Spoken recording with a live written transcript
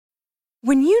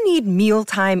When you need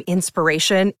mealtime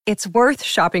inspiration, it's worth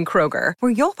shopping Kroger,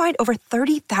 where you'll find over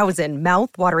 30,000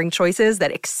 mouth-watering choices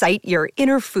that excite your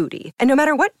inner foodie. And no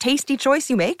matter what tasty choice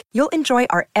you make, you'll enjoy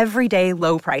our everyday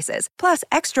low prices, plus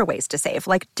extra ways to save,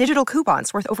 like digital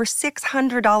coupons worth over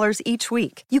 $600 each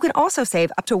week. You can also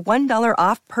save up to $1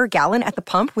 off per gallon at the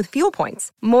pump with fuel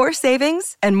points. More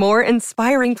savings and more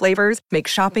inspiring flavors make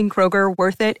shopping Kroger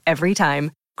worth it every time.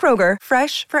 Kroger,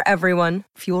 fresh for everyone.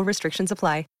 Fuel restrictions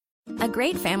apply. A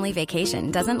great family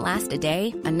vacation doesn't last a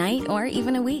day, a night, or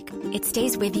even a week. It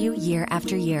stays with you year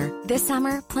after year. This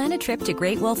summer, plan a trip to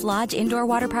Great Wolf Lodge Indoor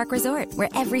Water Park Resort, where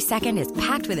every second is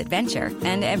packed with adventure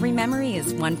and every memory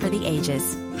is one for the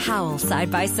ages. Howl side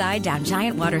by side down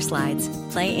giant water slides,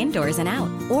 play indoors and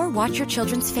out, or watch your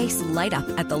children's face light up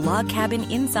at the log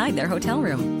cabin inside their hotel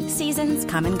room. Seasons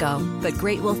come and go, but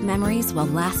Great Wolf memories will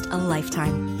last a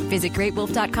lifetime. Visit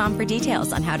greatwolf.com for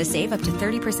details on how to save up to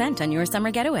 30% on your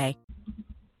summer getaway.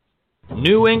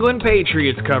 New England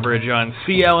Patriots coverage on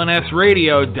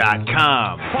CLNSradio.com.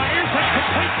 Fires and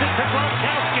completes it to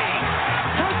Gronkowski.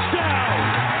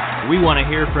 Touchdown! We want to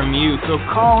hear from you, so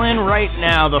call in right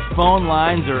now. The phone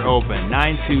lines are open.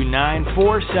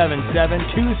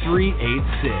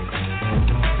 929-477-2386.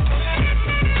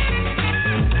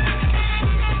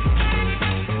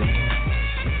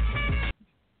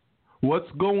 What's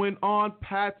going on,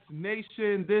 Pats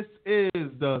Nation? This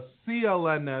is the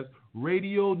CLNS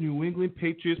Radio New England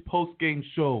Patriots postgame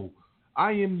show.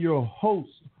 I am your host.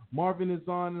 Marvin is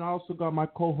on, and I also got my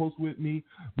co-host with me,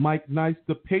 Mike Nice.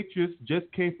 The Patriots just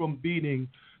came from beating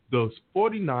the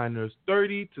 49ers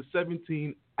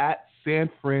 30-17 at San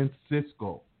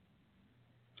Francisco.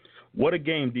 What a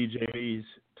game, DJ Reeves.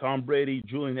 Tom Brady,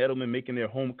 Julian Edelman making their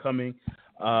homecoming.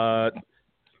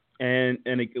 And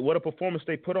what a performance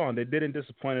they put on. They didn't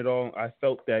disappoint at all. I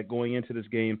felt that going into this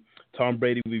game, Tom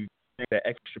Brady would be that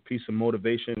extra piece of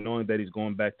motivation, knowing that he's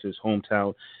going back to his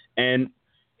hometown. And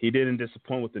he didn't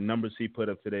disappoint with the numbers he put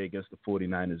up today against the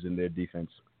 49ers in their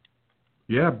defense.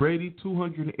 Yeah, Brady,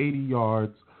 280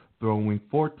 yards, throwing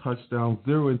 4 touchdowns,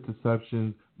 0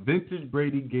 interceptions. Vintage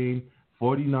Brady game.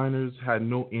 49ers had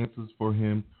no answers for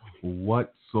him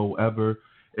whatsoever.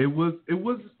 It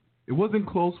wasn't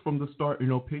close from the start. You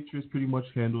know, Patriots pretty much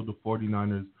handled the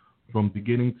 49ers from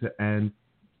beginning to end.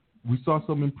 We saw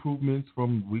some improvements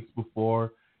from weeks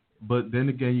before, but then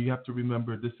again, you have to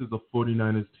remember this is a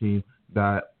 49ers team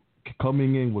that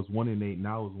coming in was 1-8,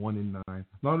 now is 1-9.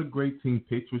 Not a great team.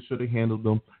 Patriots should have handled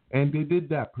them, and they did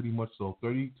that pretty much so,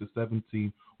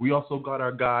 30-17. We also got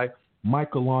our guy,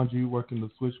 Mike Alonji, working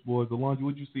the switchboards. Alonji,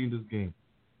 what did you see in this game?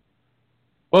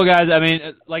 Well, guys, I mean,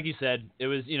 like you said, it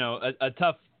was, a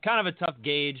tough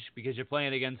gauge because you're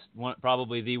playing against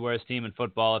probably the worst team in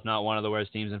football, if not one of the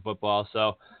worst teams in football.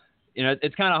 So,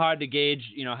 it's kind of hard to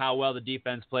gauge, how well the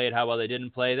defense played, how well they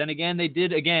didn't play. Then again, they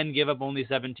did, give up only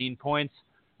 17 points.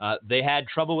 They had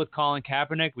trouble with Colin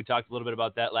Kaepernick. We talked a little bit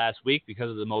about that last week because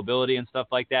of the mobility and stuff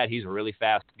like that. He's a really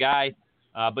fast guy.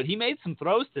 But he made some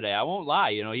throws today. I won't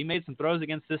lie. He made some throws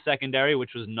against this secondary,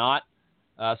 which was not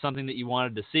something that you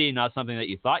wanted to see, not something that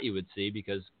you thought you would see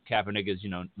because Kaepernick is,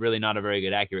 really not a very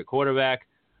good, accurate quarterback.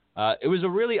 It was a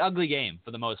really ugly game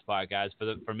for the most part, guys.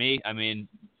 For me, I mean,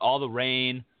 all the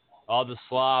rain, all the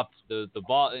slop, the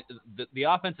ball, the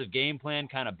offensive game plan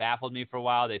kind of baffled me for a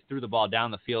while. They threw the ball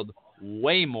down the field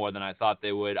way more than I thought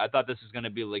they would. I thought this was going to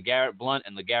be LeGarrette Blount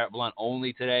and LeGarrette Blount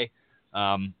only today.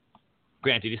 Granted,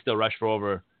 he still rushed for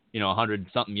over,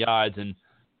 100-something yards and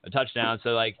a touchdown.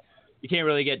 So, you can't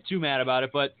really get too mad about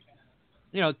it. But,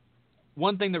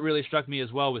 one thing that really struck me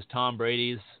as well was Tom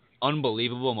Brady's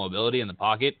unbelievable mobility in the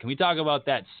pocket. Can we talk about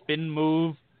that spin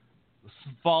move,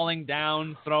 falling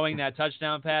down, throwing that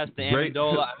touchdown pass to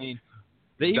Amendola? I mean,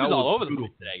 he was all over the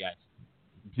place today, guys.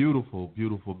 Beautiful,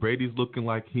 beautiful. Brady's looking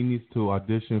like he needs to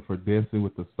audition for Dancing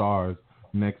with the Stars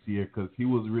next year because he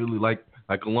was really, like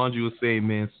Alonji was saying,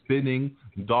 man, spinning,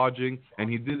 dodging, and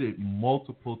he did it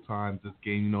multiple times this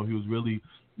game. He was really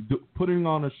putting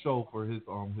on a show for his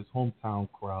hometown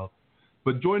crowd.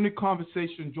 But join the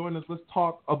conversation. Join us. Let's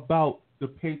talk about the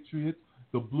Patriots.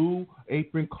 The Blue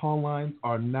Apron call lines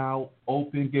are now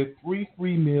open. Get 3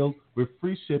 free meals with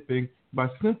free shipping by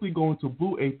simply going to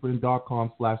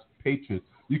blueapron.com/Patriots.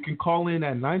 You can call in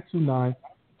at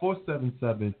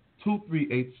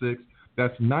 929-477-2386.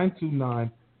 That's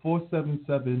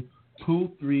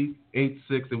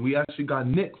 929-477-2386. And we actually got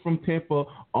Nick from Tampa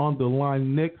on the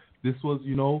line. Nick, this was,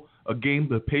 a game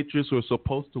the Patriots were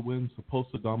supposed to win,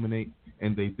 supposed to dominate,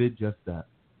 and they did just that.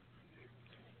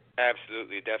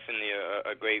 Absolutely, definitely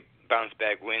a great bounce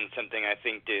back win. Something I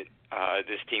think that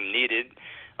this team needed.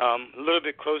 A little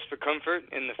bit close for comfort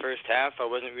in the first half. I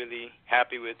wasn't really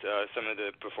happy with some of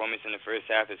the performance in the first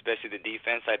half, especially the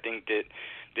defense. I think that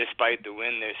despite the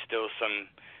win, there's still some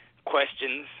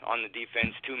questions on the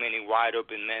defense. Too many wide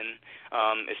open men,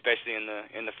 especially in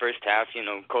the first half. You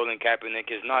know, Colin Kaepernick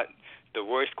is not the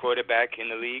worst quarterback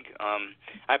in the league.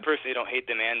 I personally don't hate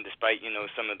the man, despite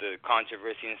some of the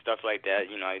controversy and stuff like that.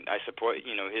 I support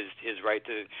his right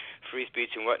to free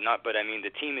speech and whatnot. But I mean,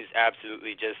 the team is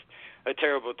absolutely just a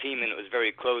terrible team, and it was very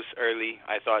close early.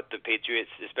 I thought the Patriots,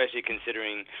 especially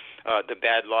considering the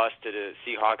bad loss to the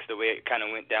Seahawks, the way it kind of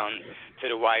went down to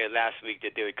the wire last week,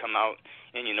 that they would come out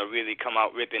and really come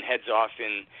out ripping heads off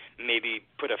and maybe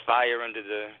put a fire under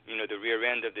the the rear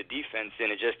end of the defense,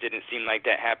 and it just didn't seem like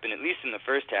that happened, at least in the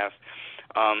first half.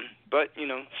 But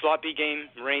sloppy game,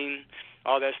 rain,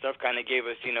 all that stuff kind of gave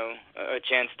us a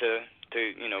chance to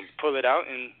pull it out,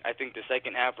 and I think the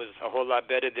second half was a whole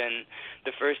lot better than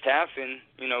the first half, and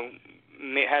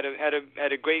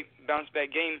had a great bounce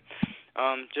back game.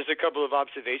 Just a couple of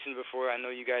observations before I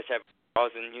know you guys have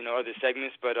calls and other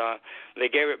segments, but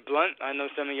LeGarrette Blount, I know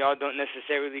some of y'all don't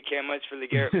necessarily care much for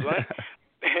LeGarrette Blount.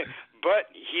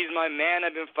 But he's my man.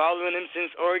 I've been following him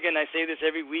since Oregon. I say this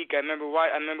every week. I remember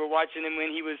watching him when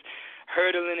he was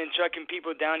hurdling and trucking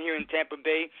people down here in Tampa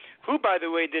Bay, who, by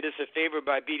the way, did us a favor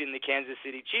by beating the Kansas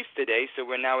City Chiefs today. So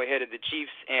we're now ahead of the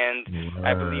Chiefs and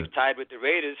I believe tied with the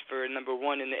Raiders for number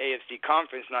one in the AFC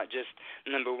Conference, not just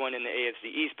number one in the AFC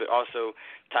East, but also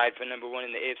tied for number one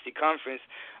in the AFC Conference.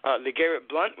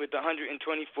 LeGarrette Blount with 124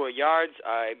 yards.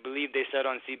 I believe they said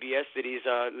on CBS that he's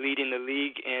leading the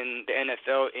league in the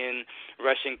NFL in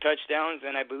rushing touchdowns,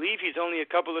 and I believe he's only a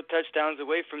couple of touchdowns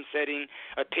away from setting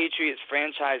a Patriots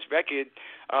franchise record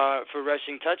for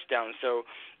rushing touchdowns. So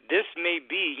this may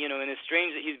be, and it's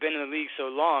strange that he's been in the league so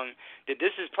long, that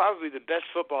this is probably the best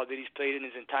football that he's played in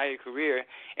his entire career.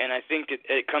 And I think that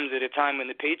it comes at a time when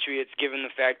the Patriots, given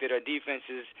the fact that our defense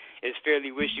is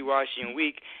fairly wishy-washy and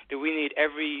weak, that we need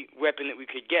every weapon that we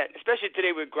could get, especially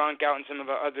today with Gronk out and some of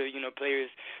our other, players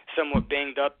somewhat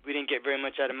banged up. We didn't get very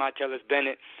much out of Martellus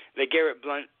Bennett. LeGarrette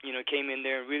Blount, came in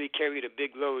there and really carried a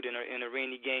big load in a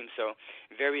rainy game. So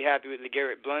very happy with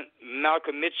LeGarrette Blount.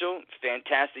 Malcolm Mitchell,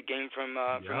 fantastic game from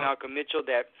Malcolm Mitchell.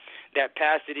 That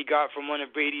pass that he got from one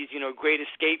of Brady's, great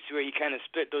escapes, where he kind of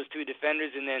split those two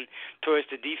defenders and then towards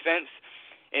the defense.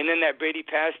 And then that Brady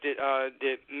pass that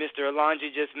Mr.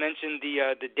 Alonji just mentioned,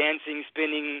 the dancing,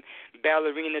 spinning,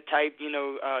 ballerina type,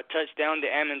 touchdown to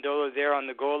Amendola there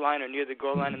on the goal line or near the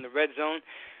goal line in the red zone.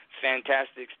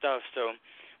 Fantastic stuff. So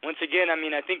once again, I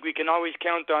mean, I think we can always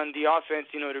count on the offense,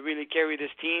 to really carry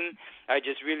this team. I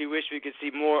just really wish we could see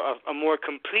a more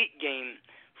complete game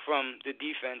from the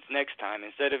defense next time,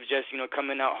 instead of just,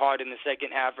 coming out hard in the second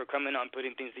half or coming out and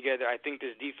putting things together. I think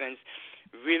this defense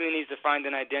really needs to find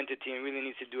an identity and really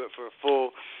needs to do it for a full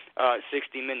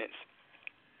 60 minutes.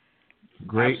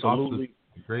 Great. Absolutely.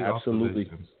 Great. Absolutely.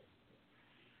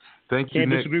 Thank you,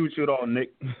 Can't Nick. disagree with you at all, Nick.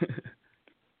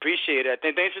 Appreciate it.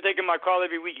 Thanks for taking my call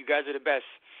every week. You guys are the best.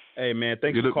 Hey, man,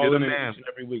 thanks for calling in each and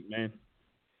every week, man.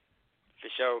 For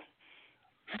sure.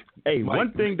 Hey, Mike,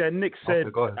 one thing that Nick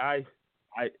said, go ahead.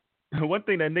 one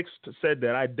thing that Nick said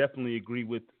that I definitely agree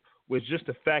with was just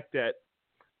the fact that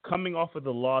coming off of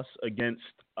the loss against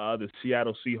the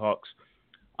Seattle Seahawks,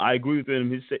 I agree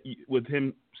with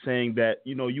him saying that,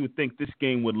 you would think this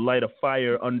game would light a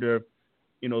fire under,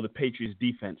 the Patriots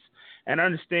defense. And I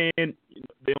understand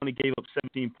they only gave up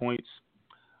 17 points,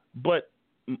 but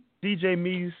DJ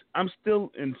Mees, I'm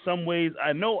still in some ways,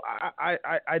 I know I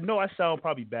sound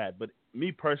probably bad, but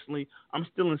me personally, I'm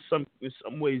still in some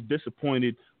ways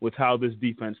disappointed with how this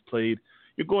defense played.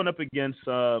 You're going up against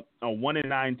a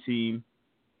 1-9 team,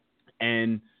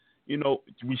 and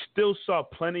we still saw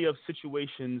plenty of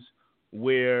situations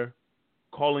where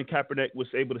Colin Kaepernick was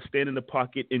able to stand in the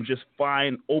pocket and just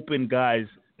find open guys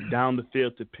down the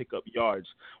field to pick up yards.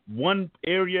 One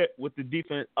area with the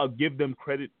defense, I'll give them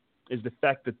credit, is the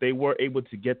fact that they were able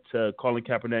to get to Colin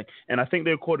Kaepernick, and I think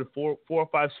they recorded 4 or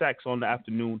 5 sacks on the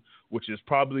afternoon, which is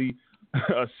probably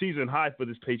a season high for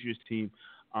this Patriots team.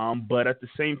 But at the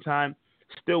same time,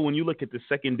 still, when you look at the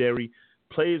secondary,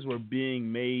 plays were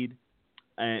being made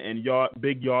and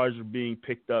big yards were being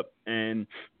picked up. And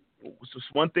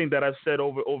one thing that I've said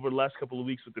over the last couple of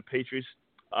weeks with the Patriots,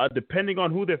 depending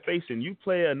on who they're facing, you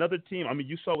play another team. I mean,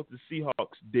 you saw what the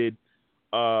Seahawks did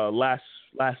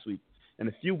last week. In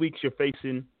a few weeks, you're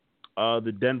facing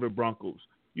the Denver Broncos.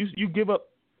 You give up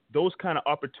those kind of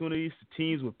opportunities to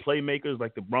teams with playmakers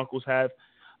like the Broncos have.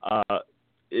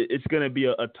 It's going to be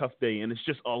a tough day, and it's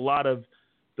just a lot of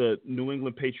the New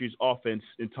England Patriots offense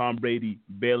and Tom Brady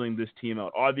bailing this team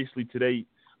out. Obviously today,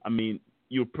 I mean,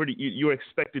 you're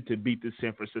expected to beat this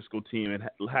San Francisco team and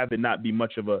have it not be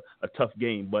much of a tough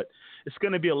game, but it's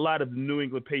going to be a lot of the New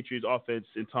England Patriots offense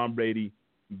and Tom Brady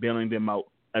bailing them out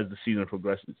as the season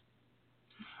progresses.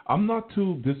 I'm not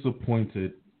too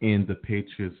disappointed in the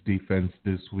Patriots defense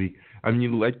this week. I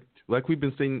mean, like we've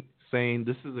been saying,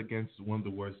 this is against one of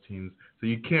the worst teams, so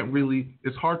you can't really.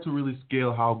 It's hard to really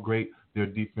scale how great their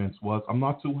defense was. I'm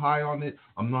not too high on it.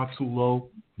 I'm not too low.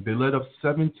 They let up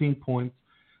 17 points.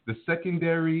 The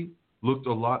secondary looked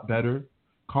a lot better.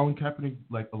 Colin Kaepernick,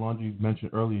 like Alondra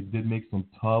mentioned earlier, did make some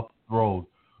tough throws.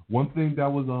 One thing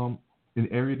that was an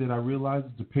area that I realized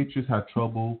the Patriots had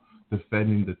trouble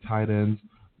defending the tight ends.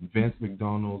 Vance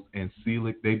McDonald and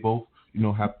Seelig, they both,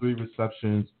 have 3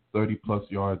 receptions, 30-plus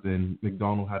yards, and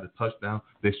McDonald had a touchdown.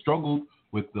 They struggled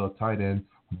with the tight end.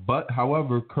 But,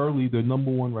 however, Curley, their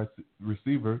number one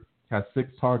receiver, has 6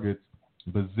 targets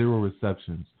but 0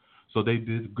 receptions. So they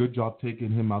did a good job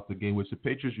taking him out the game, which the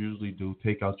Patriots usually do,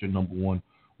 take out your number one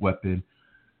weapon.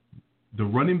 The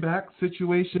running back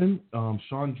situation,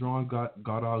 Sean Drawn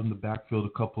got out in the backfield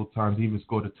a couple of times. He even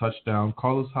scored a touchdown.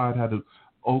 Carlos Hyde had an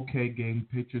okay game.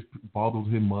 Patriots bottled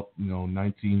him up,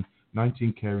 19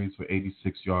 carries for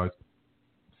 86 yards.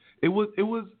 It was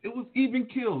even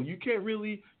kill. You can't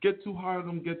really get too high on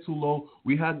them, get too low.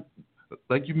 We had,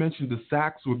 like you mentioned, the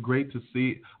sacks were great to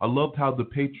see. I loved how the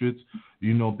Patriots, they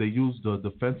used the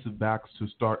defensive backs to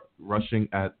start rushing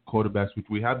at quarterbacks, which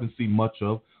we haven't seen much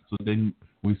of. So then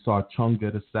we saw Chung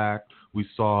get a sack. We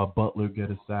saw Butler get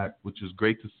a sack, which is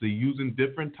great to see, using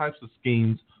different types of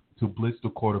schemes to blitz the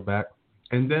quarterback.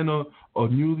 And then a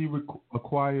newly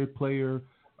acquired player,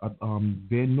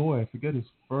 Van Noy, I forget his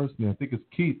first name. I think it's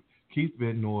Keith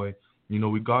Van Noy.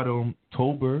 We got him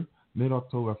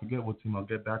mid-October. I forget what team. I'll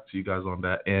get back to you guys on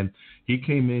that. And he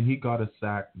came in. He got a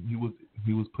sack. He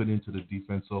was put into the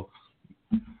defense. So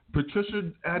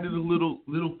Patricia added a little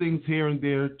things here and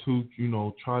there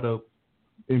to try to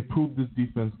improve this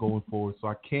defense going forward. So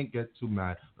I can't get too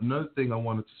mad. Another thing I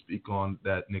wanted to speak on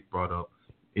that Nick brought up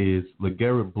is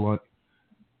LeGarrette Blount.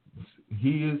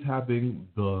 He is having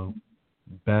the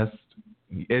best.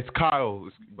 It's Kyle,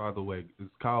 by the way.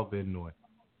 It's Kyle Van Noy.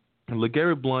 And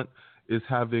LeGarrette Blount is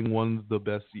having one of the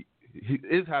best. He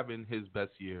is having his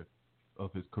best year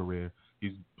of his career.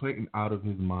 He's playing out of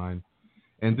his mind.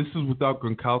 And this is without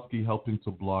Gronkowski helping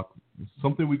to block.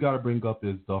 Something we got to bring up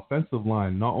is the offensive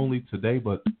line. Not only today,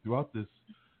 but throughout this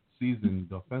season,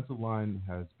 the offensive line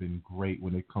has been great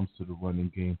when it comes to the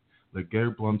running game.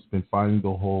 LeGarrette Blount's been finding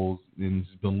the holes, and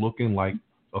he's been looking like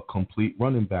a complete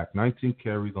running back. 19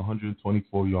 carries,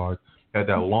 124 yards. Had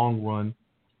that long run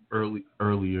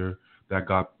earlier that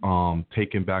got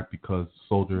taken back because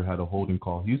Soldier had a holding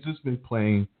call. He's just been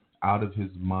playing out of his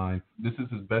mind. This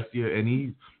is his best year, and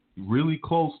he's really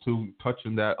close to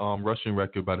touching that rushing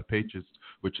record by the Patriots,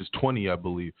 which is 20, I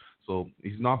believe. So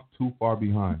he's not too far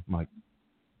behind, Mike.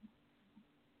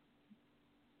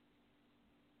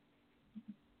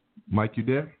 Mike, you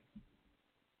there?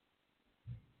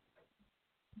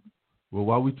 Well,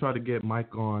 while we try to get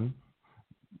Mike on,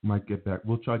 Mike get back.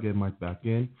 We'll try to get Mike back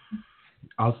in.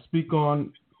 I'll speak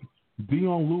on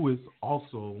Dion Lewis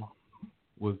also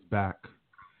was back.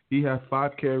 He had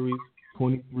 5 carries,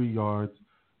 23 yards,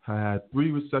 had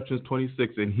 3 receptions,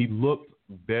 26, and he looked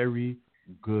very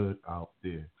good out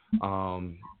there.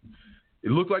 It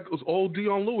looked like it was old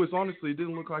Dion Lewis. Honestly, it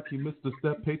didn't look like he missed a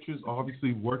step. Patriots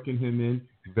obviously working him in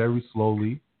very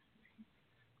slowly,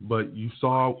 but you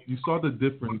saw the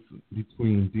difference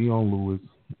between Dion Lewis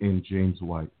and James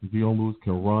White. Dion Lewis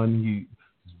can run.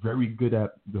 He's very good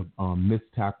at the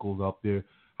missed tackles out there.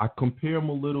 I compare him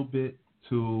a little bit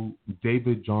to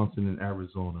David Johnson in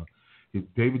Arizona.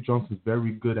 David Johnson is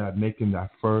very good at making that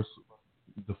first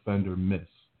defender miss.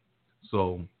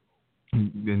 So.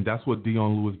 And that's what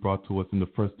Dion Lewis brought to us in the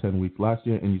first 10 weeks last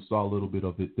year, and you saw a little bit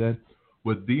of it then.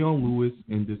 With Dion Lewis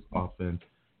in this offense,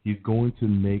 he's going to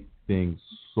make things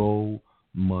so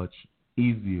much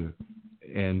easier.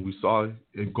 And we saw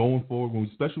it going forward,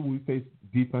 especially when we face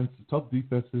tough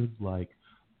defenses like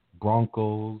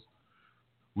Broncos.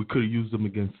 We could have used them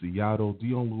against Seattle.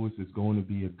 Dion Lewis is going to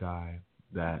be a guy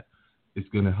that is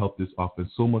going to help this offense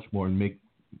so much more and make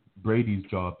Brady's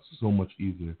job so much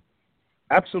easier.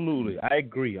 Absolutely, I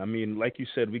agree. I mean, like you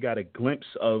said, we got a glimpse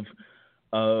of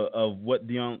what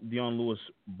Dion Lewis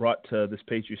brought to this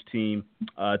Patriots team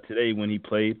today when he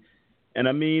played. And,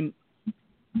 I mean,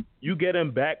 you get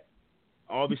him back,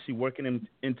 obviously working him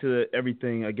into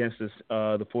everything against the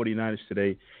 49ers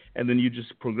today, and then you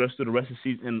just progress through the rest of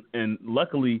the season. And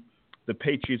luckily, the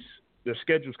Patriots their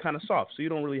schedule's kind of soft, so you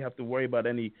don't really have to worry about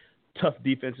any tough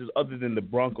defenses other than the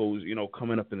Broncos,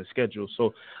 coming up in the schedule.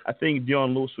 So I think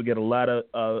Dion Lewis will get a lot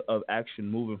of action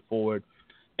moving forward.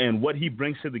 And what he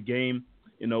brings to the game,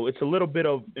 it's a little bit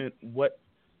of what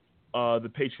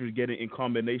the Patriots get in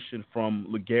combination from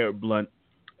LeGarrette Blount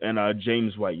and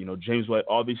James White. James White,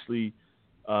 obviously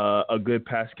a good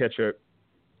pass catcher,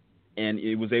 and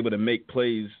he was able to make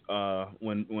plays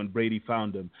when Brady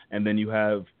found him. And then you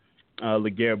have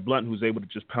LeGarrette Blount, who's able to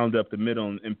just pound up the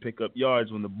middle and pick up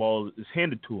yards when the ball is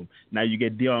handed to him. Now you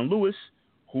get Dion Lewis,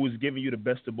 who is giving you the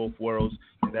best of both worlds,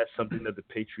 and that's something that the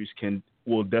Patriots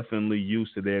will definitely use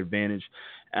to their advantage.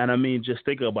 And, I mean, just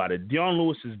think about it. Dion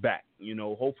Lewis is back.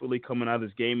 Hopefully coming out of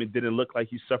this game, it didn't look like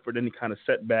he suffered any kind of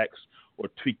setbacks or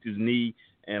tweaked his knee.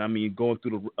 And, I mean, going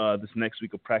through this next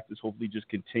week of practice, hopefully just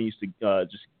continues to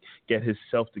just get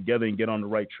himself together and get on the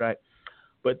right track.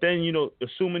 But then,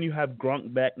 assuming you have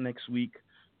Gronk back next week,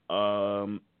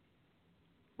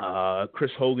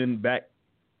 Chris Hogan back,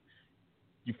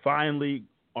 you finally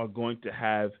are going to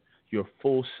have your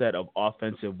full set of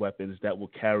offensive weapons that will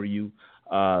carry you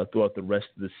throughout the rest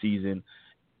of the season.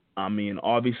 I mean,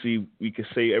 obviously, we could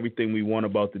say everything we want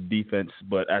about the defense,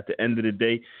 but at the end of the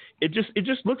day, it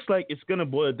just looks like it's going to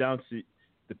boil down to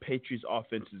the Patriots'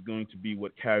 offense is going to be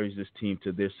what carries this team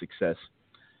to their success.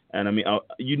 And, I mean,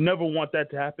 you never want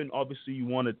that to happen. Obviously, you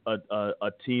want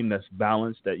a team that's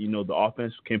balanced, that, the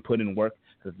offense can put in work.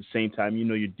 At the same time,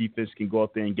 your defense can go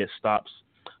out there and get stops,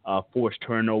 force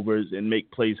turnovers, and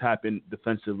make plays happen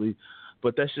defensively.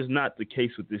 But that's just not the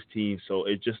case with this team. So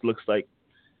it just looks like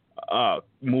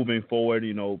moving forward,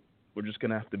 we're just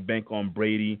going to have to bank on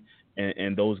Brady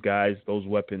and those guys, those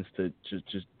weapons to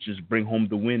just bring home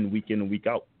the win week in and week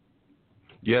out.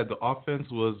 Yeah, the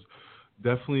offense was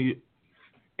definitely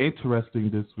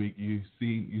interesting this week. You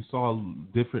saw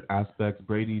different aspects.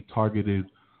 Brady targeted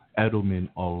Edelman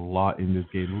a lot in this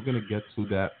game. We're going to get to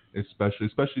that,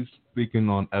 especially speaking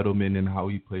on Edelman and how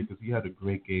he played, because he had a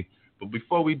great game. But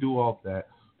before we do all that,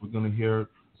 we're going to hear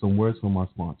some words from our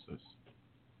sponsors.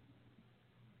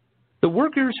 The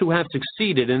workers who have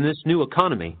succeeded in this new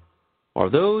economy are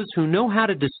those who know how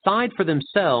to decide for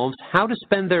themselves how to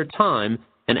spend their time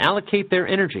and allocate their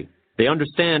energy. They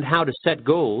understand how to set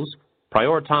goals,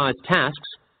 prioritize tasks,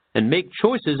 and make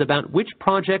choices about which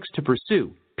projects to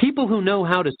pursue. People who know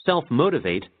how to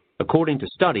self-motivate, according to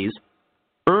studies,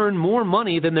 earn more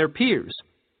money than their peers,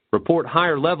 report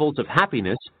higher levels of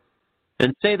happiness,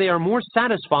 and say they are more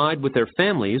satisfied with their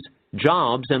families,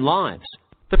 jobs, and lives.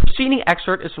 The preceding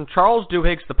excerpt is from Charles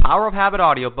Duhigg's The Power of Habit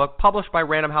audiobook, published by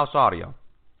Random House Audio.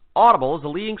 Audible is the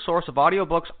leading source of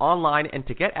audiobooks online, and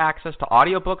to get access to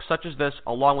audiobooks such as this,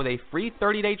 along with a free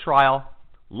 30-day trial,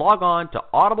 log on to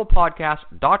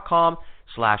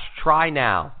audiblepodcast.com/try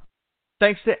now.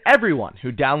 Thanks to everyone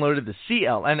who downloaded the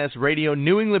CLNS Radio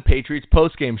New England Patriots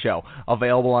postgame show,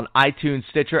 available on iTunes,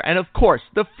 Stitcher, and of course,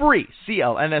 the free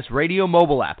CLNS Radio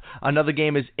mobile app. Another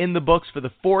game is in the books for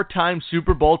the 4-time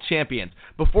Super Bowl champions.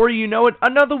 Before you know it,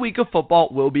 another week of football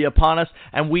will be upon us,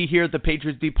 and we here at the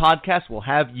Patriots Beat Podcast will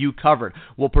have you covered.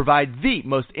 We'll provide the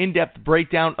most in-depth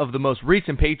breakdown of the most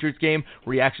recent Patriots game,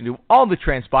 reaction to all the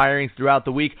transpirings throughout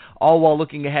the week, all while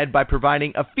looking ahead by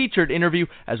providing a featured interview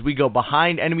as we go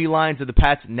behind enemy lines of the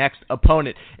Pats' next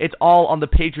opponent. It's all on the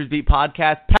Patriots Beat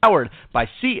Podcast, powered by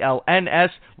CLNS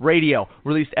Radio,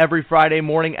 released every Friday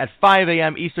morning at 5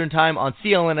 a.m. Eastern Time on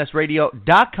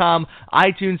clnsradio.com,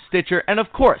 iTunes, Stitcher, and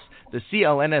of course, the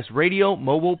CLNS Radio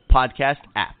mobile podcast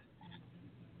app.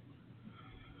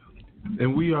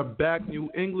 And we are back. New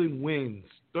England wins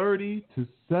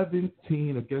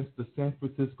 30-17 against the San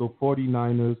Francisco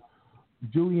 49ers.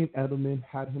 Julian Edelman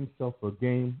had himself a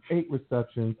game, 8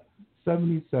 receptions,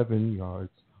 77 yards,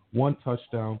 1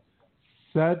 touchdown,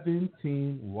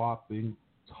 17 whopping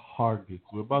targets.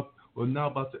 We're now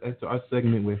about to enter our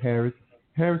segment with Harris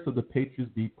of the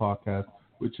Patriots Beat Podcast,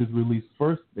 which is released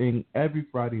first thing every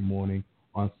Friday morning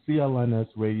on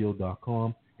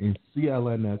clnsradio.com and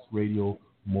CLNS Radio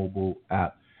mobile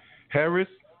app. Harris,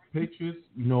 Patriots,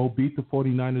 beat the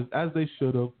 49ers as they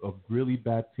should have, a really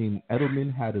bad team.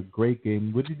 Edelman had a great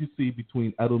game. What did you see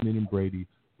between Edelman and Brady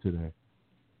today?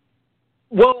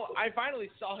 Well, I finally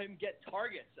saw him get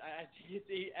targets.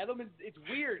 Edelman, it's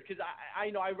weird because I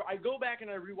go back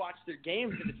and I rewatch their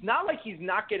games, and it's not like he's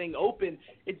not getting open.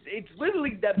 It's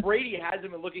literally that Brady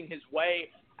hasn't been looking his way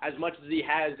as much as he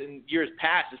has in years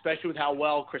past, especially with how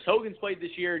well Chris Hogan's played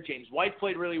this year. James White's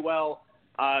played really well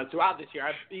throughout this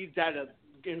year. He's had a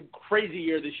crazy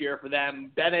year this year for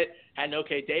them. Bennett had an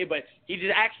okay day, but he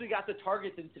just actually got the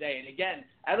targets in today. And again,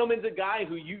 Edelman's a guy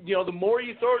who the more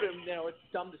you throw to him, it's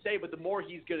dumb to say, but the more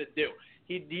he's going to do.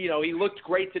 He looked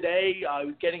great today. He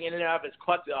was getting in and out of his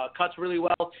cuts really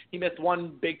well. He missed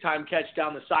one big-time catch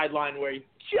down the sideline where he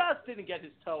just didn't get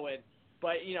his toe in.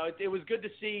 But, it was good to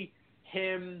see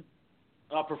him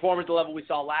perform at the level we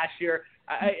saw last year.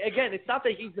 Again, it's not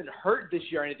that he's been hurt this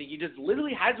year or anything. He just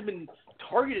literally hasn't been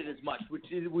targeted as much, which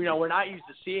is, we're not used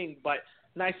to seeing. But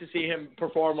nice to see him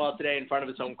perform well today in front of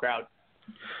his home crowd.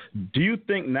 Do you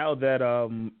think now that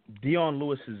Dion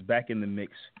Lewis is back in the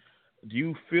mix, do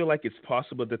you feel like it's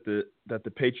possible that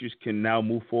the Patriots can now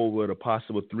move forward with a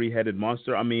possible three-headed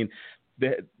monster? I mean,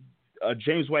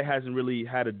 James White hasn't really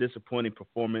had a disappointing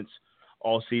performance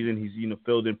all season. He's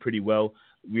filled in pretty well.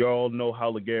 We all know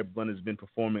how LeGarrette Blount has been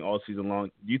performing all season long.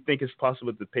 Do you think it's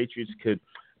possible that the Patriots could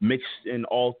mix in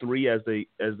all three as they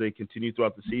continue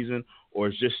throughout the season, or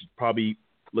is just probably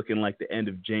looking like the end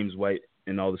of James White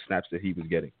and all the snaps that he was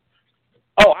getting?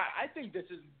 Oh, I think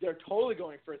they're totally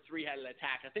going for a three-headed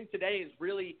attack. I think today is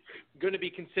really going to be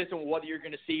consistent with what you're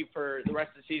going to see for the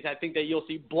rest of the season. I think that you'll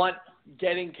see Blount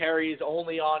getting carries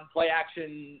only on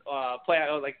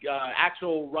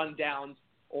actual rundowns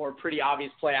or pretty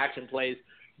obvious play-action plays.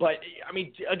 But, I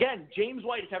mean, again, James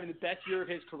White is having the best year of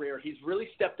his career. He's really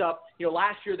stepped up.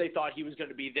 Last year they thought he was going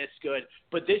to be this good.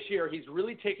 But this year he's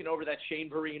really taken over that Shane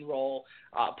Vereen role,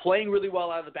 playing really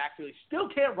well out of the backfield. He still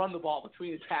can't run the ball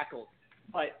between the tackles.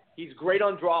 But he's great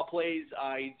on draw plays.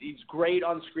 He's great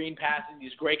on screen passes.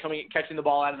 He's great catching the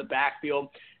ball out of the backfield.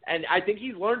 And I think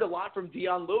he's learned a lot from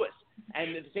Dion Lewis.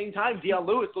 And at the same time, Dion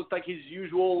Lewis looked like his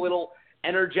usual little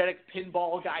energetic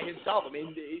pinball guy himself. I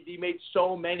mean, he made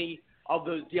so many of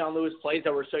those Dion Lewis plays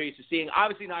that we're so used to seeing.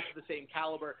 Obviously not to the same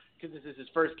caliber because this is his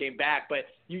first game back, but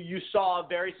you saw a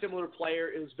very similar player.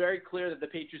 It was very clear that the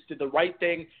Patriots did the right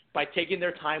thing by taking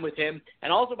their time with him,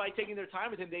 and also by taking their time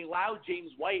with him, they allowed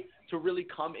James White to really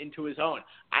come into his own.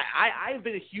 I've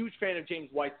been a huge fan of James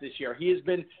White this year. He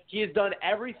has done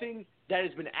everything that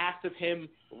has been asked of him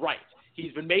right.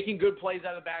 He's been making good plays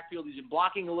out of the backfield. He's been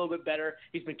blocking a little bit better.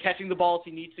 He's been catching the balls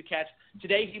he needs to catch.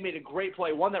 Today he made a great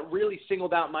play, one that really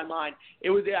singled out in my mind.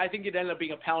 I think it ended up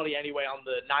being a penalty anyway on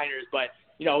the Niners, but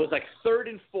it was like 3rd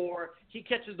and 4. He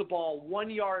catches the ball 1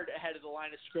 yard ahead of the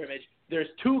line of scrimmage. There's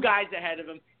two guys ahead of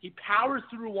him. He powers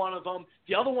through one of them.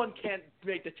 The other one can't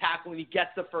make the tackle, and he gets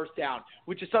the first down,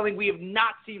 which is something we have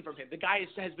not seen from him. The guy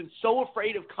has been so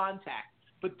afraid of contact,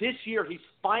 but this year he's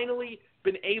finally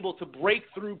been able to break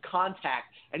through contact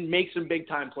and make some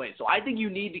big-time plays. So I think you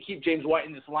need to keep James White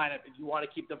in this lineup if you want to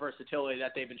keep the versatility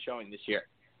that they've been showing this year.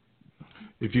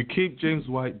 If you keep James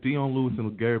White, Dion Lewis,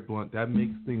 and LeGarrette Blount, that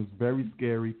makes things very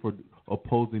scary for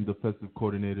opposing defensive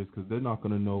coordinators because they're not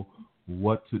going to know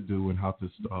what to do and how to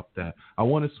stop that. I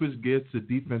want to switch gears to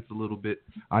defense a little bit.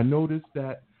 I noticed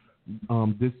that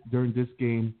during this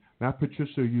game, Matt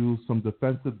Patricia used some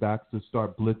defensive backs to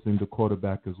start blitzing the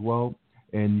quarterback as well.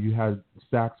 And you had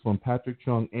sacks from Patrick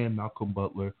Chung and Malcolm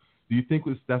Butler. Do you think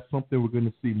that's something we're going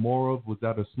to see more of? Was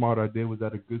that a smart idea? Was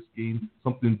that a good scheme?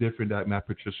 Something different that Matt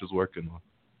Patricia's working on?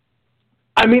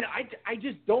 I mean, I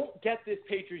just don't get this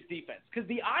Patriots defense because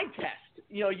the eye test,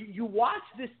 you watch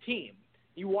this team,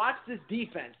 you watch this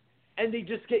defense, and they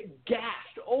just get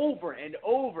gashed over and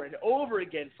over and over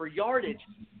again for yardage.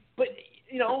 But,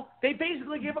 they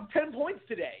basically gave up 10 points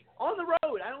today on the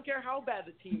road. I don't care how bad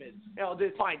the team is.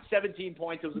 They're fine, 17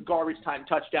 points. It was a garbage time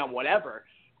touchdown, whatever.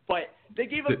 But they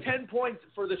gave up 10 points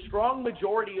for the strong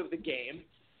majority of the game.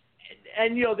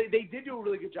 And they did do a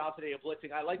really good job today of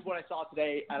blitzing. I liked what I saw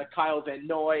today out of Kyle Van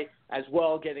Noy as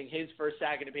well, getting his first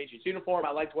sack in a Patriots uniform.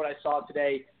 I liked what I saw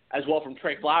today as well from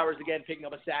Trey Flowers, again, picking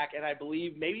up a sack, and I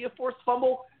believe maybe a forced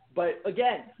fumble. But,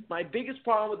 again, my biggest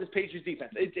problem with this Patriots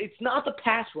defense, it's not the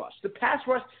pass rush. The pass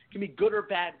rush can be good or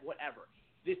bad, whatever.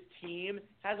 This team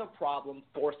has a problem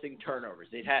forcing turnovers.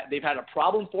 They've had a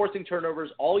problem forcing turnovers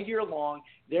all year long.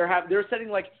 They're setting,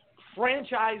 like,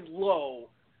 franchise low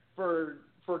for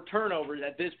turnovers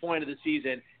at this point of the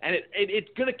season, and it's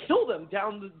going to kill them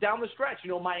down the stretch.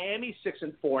 Miami's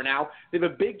 6-4 now. They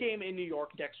have a big game in New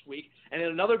York next week, and then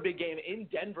another big game in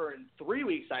Denver in 3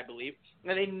 weeks, I believe,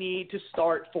 and they need to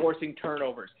start forcing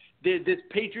turnovers. This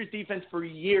Patriots defense for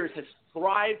years has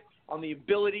thrived on the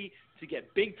ability to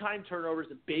get big-time turnovers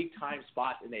in big-time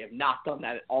spots, and they have not done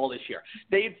that at all this year.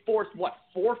 They had forced,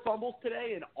 4 fumbles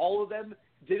today, and all of them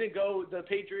didn't go the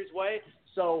Patriots' way,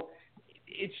 so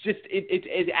it's just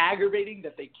it's aggravating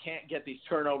that they can't get these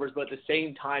turnovers, but at the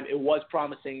same time, it was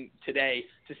promising today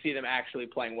to see them actually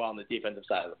playing well on the defensive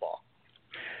side of the ball.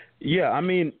 Yeah, I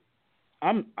mean,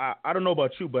 I don't know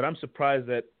about you, but I'm surprised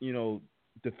that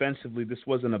defensively this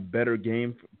wasn't a better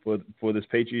game for this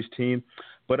Patriots team.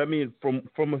 But I mean,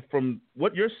 from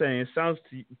what you're saying, it sounds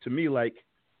to me like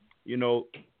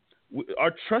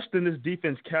our trust in this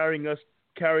defense carrying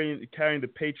the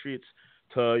Patriots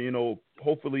to,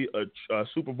 hopefully a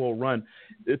Super Bowl run,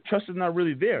 the trust is not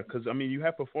really there because, I mean, you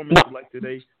have performances like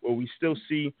today where we still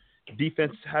see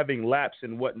defense having laps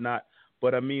and whatnot.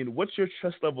 But, I mean, what's your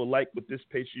trust level like with this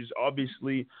Patriots?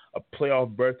 Obviously, a playoff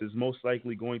berth is most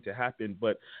likely going to happen.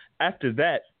 But after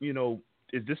that,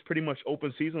 is this pretty much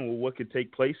open season with what could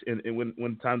take place and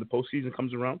when time the postseason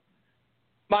comes around?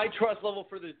 My trust level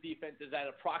for this defense is at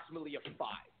approximately a 5.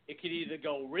 It could either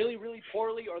go really, really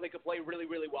poorly or they could play really,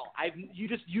 really well. You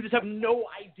just have no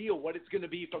idea what it's going to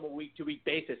be from a week-to-week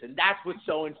basis, and that's what's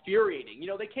so infuriating.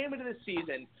 They came into this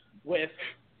season with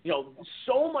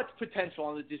so much potential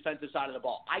on the defensive side of the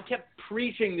ball. I kept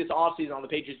preaching this offseason on the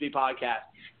Patriots Beat podcast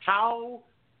how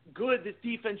good this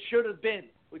defense should have been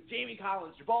with Jamie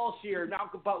Collins, Jabal Shear,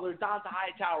 Malcolm Butler, Donta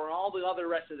Hightower, and all the other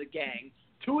rest of the gang.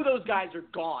 2 of those guys are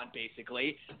gone,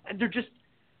 basically, and they're just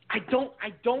 – I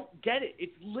don't get it.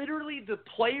 It's literally the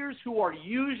players who are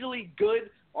usually good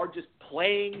are just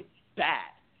playing bad.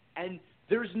 And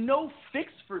there's no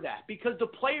fix for that because the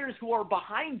players who are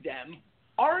behind them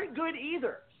aren't good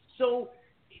either. So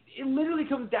it literally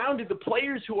comes down to the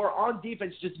players who are on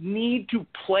defense just need to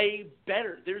play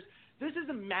better. This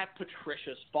isn't Matt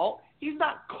Patricia's fault. He's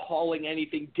not calling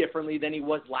anything differently than he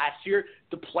was last year.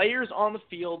 The players on the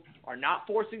field are not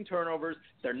forcing turnovers.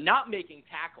 They're not making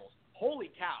tackles.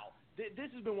 Holy cow. This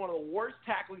has been one of the worst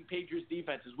tackling Patriots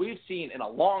defenses we've seen in a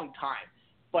long time.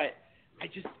 But I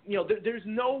just, there's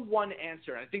no one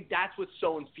answer. And I think that's what's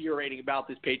so infuriating about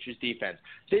this Patriots defense.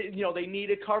 They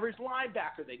need a coverage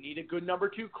linebacker. They need a good number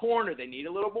 2 corner. They need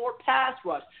a little more pass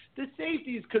rush. The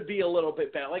safeties could be a little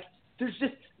bit better. Like,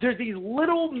 there's these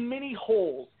little mini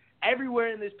holes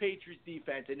everywhere in this Patriots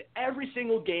defense, and every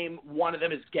single game, one of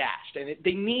them is gashed. And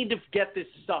they need to get this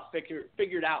stuff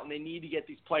figured out, and they need to get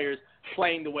these players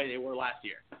playing the way they were last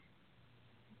year.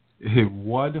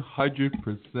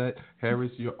 100%,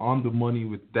 Harris, you're on the money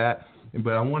with that.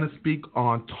 But I want to speak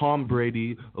on Tom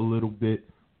Brady a little bit.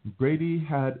 Brady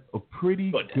had a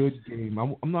pretty good game.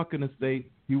 I'm not going to say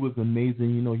he was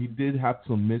amazing. He did have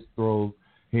some missed throws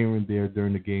here and there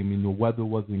during the game. The weather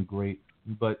wasn't great.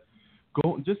 But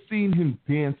just seeing him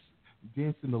dance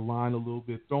in the line a little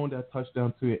bit, throwing that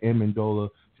touchdown to Amendola,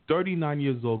 39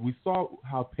 years old. We saw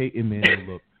how Peyton Manning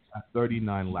looked at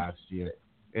 39 last year.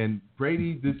 And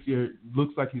Brady this year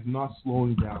looks like he's not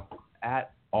slowing down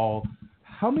at all.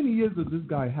 How many years does this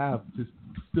guy have to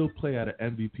still play at an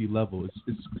MVP level?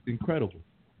 It's incredible.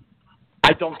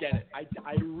 I don't get it.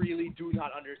 I really do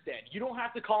not understand. You don't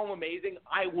have to call him amazing.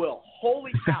 I will.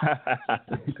 Holy cow.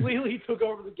 He completely took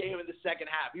over the game in the second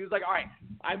half. He was like, all right,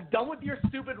 I'm done with your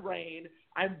stupid rain.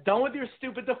 I'm done with your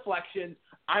stupid deflections.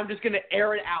 I'm just going to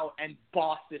air it out and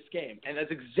boss this game. And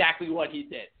that's exactly what he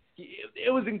did.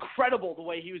 It was incredible the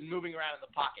way he was moving around in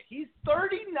the pocket. He's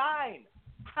 39.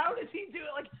 How does he do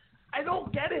it? Like, I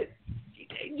don't get it.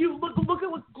 You look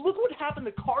what happened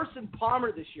to Carson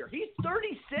Palmer this year. He's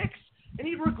 36. And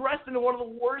he regressed into one of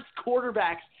the worst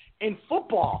quarterbacks in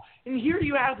football. And here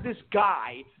you have this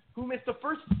guy who missed the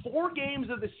first 4 games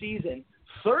of the season,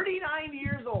 39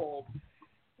 years old,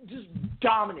 just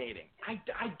dominating. I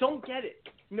don't get it.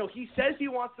 He says he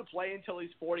wants to play until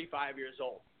he's 45 years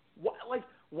old.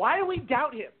 Why do we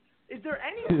doubt him? Is there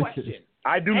any question?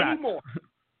 I do not. Anymore?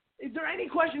 Is there any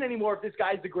question anymore if this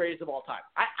guy's the greatest of all time?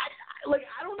 I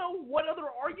don't know what other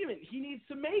argument he needs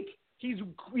to make. He's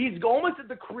almost at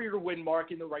the career win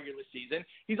mark in the regular season.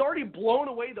 He's already blown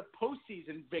away the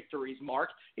postseason victories mark.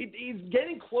 He's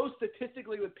getting close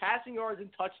statistically with passing yards and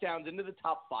touchdowns into the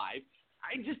top 5.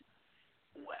 I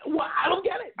don't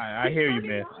get it. I hear you,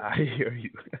 man. I hear you.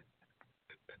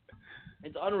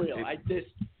 It's unreal.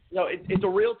 It's a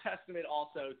real testament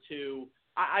also to.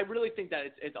 I really think that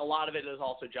it's a lot of it is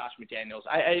also Josh McDaniels.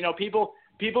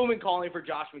 People have been calling for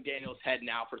Josh McDaniels' head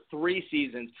now for 3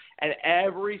 seasons, and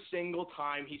every single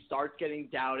time he starts getting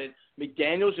doubted,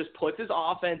 McDaniels just puts his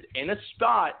offense in a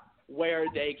spot where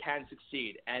they can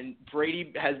succeed. And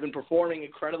Brady has been performing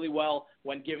incredibly well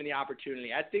when given the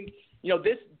opportunity. I think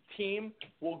this team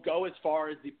will go as far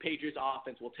as the Patriots'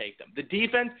 offense will take them. The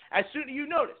defense, as soon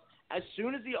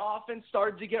as the offense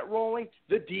started to get rolling,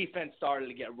 the defense started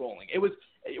to get rolling. It was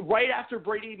right after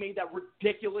Brady made that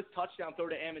ridiculous touchdown throw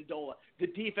to Amendola. The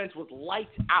defense was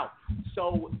lights out.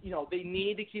 So, they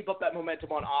need to keep up that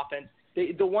momentum on offense.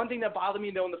 The one thing that bothered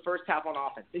me, though, in the first half on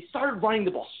offense, they started running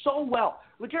the ball so well.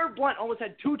 LeGarrette Blount almost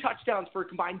had 2 touchdowns for a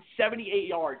combined 78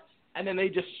 yards, and then they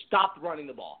just stopped running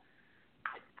the ball.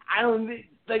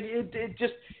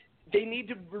 They need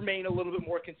to remain a little bit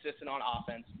more consistent on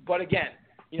offense. But again,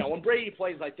 when Brady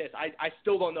plays like this, I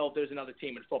still don't know if there's another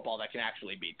team in football that can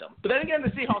actually beat them. But then again, the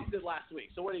Seahawks did last week,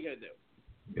 so what are you going to do?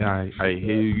 Yeah, I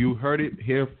hear you. You heard it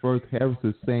here first. Harris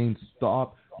is saying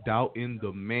stop doubting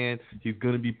the man. He's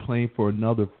going to be playing for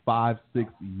another 5-6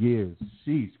 years.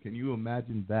 Sheesh, can you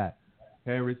imagine that?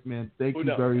 Harris, man, thank you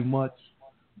very much.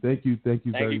 Thank you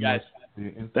very much.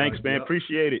 Thanks, man.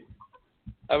 Appreciate it.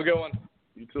 Have a good one.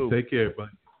 You too. Take care, bud.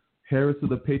 Harris of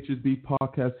the Patriots Beat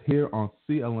podcast here on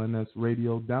CLNS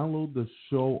Radio. Download the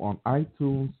show on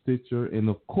iTunes, Stitcher, and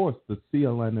of course the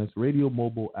CLNS Radio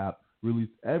mobile app,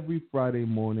 released every Friday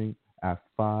morning at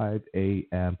 5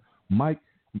 a.m. Mike,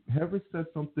 Harris said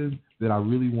something that I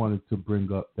really wanted to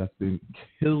bring up that's been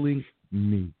killing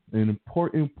me. An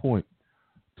important point.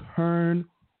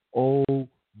 Turnovers.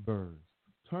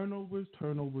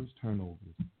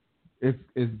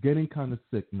 It's getting kind of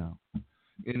sick now.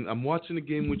 And I'm watching the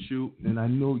game with you, and I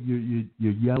know you're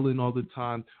yelling all the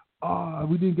time.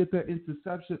 We didn't get that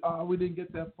interception. We didn't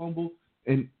get that fumble.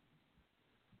 And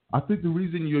I think the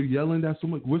reason you're yelling that so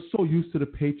much, we're so used to the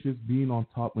Patriots being on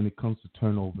top when it comes to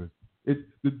turnovers.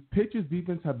 The Patriots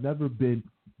defense have never been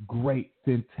great,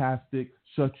 fantastic,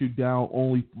 shut you down,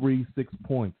 only 3-6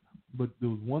 points. But there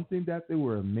was one thing that they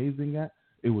were amazing at.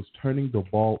 It was turning the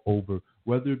ball over,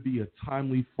 whether it be a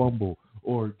timely fumble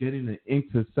or getting an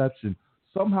interception.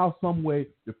 Somehow, some way,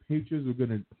 the Patriots are going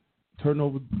to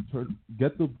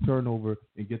get the turnover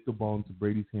and get the ball into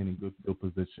Brady's hand in good field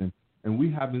position. And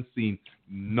we haven't seen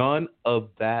none of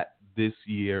that this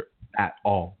year at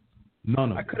all.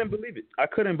 None of it. I couldn't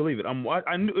believe it.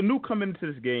 I knew coming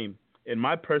into this game, in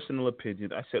my personal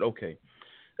opinion, I said, okay,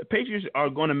 the Patriots are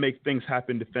going to make things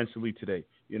happen defensively today.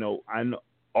 I know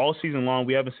all season long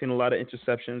we haven't seen a lot of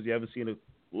interceptions. You haven't seen a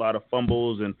lot of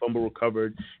fumbles and fumble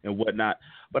recovered and whatnot.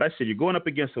 But I said, you're going up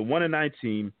against a 1-9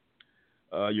 team.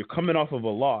 You're coming off of a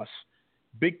loss.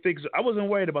 Big things. I wasn't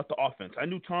worried about the offense. I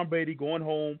knew Tom Brady going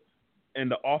home and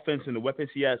the offense and the weapons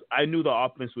he has, I knew the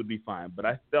offense would be fine. But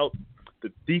I felt the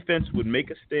defense would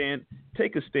make a stand,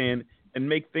 take a stand, and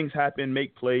make things happen,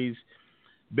 make plays,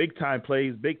 big-time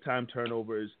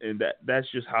turnovers, and that's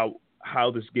just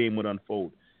how this game would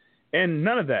unfold. And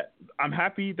none of that. I'm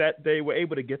happy that they were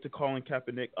able to get to Colin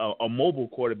Kaepernick, a mobile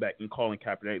quarterback in Colin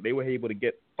Kaepernick. They were able to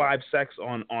get 5 sacks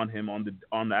on him on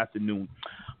the afternoon.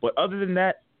 But other than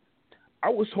that, I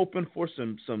was hoping for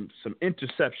some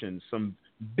interceptions, some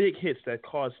big hits that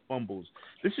cause fumbles.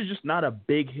 This is just not a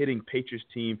big hitting Patriots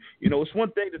team. It's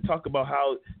one thing to talk about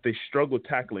how they struggle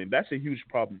tackling. That's a huge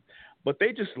problem. But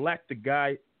they just lack the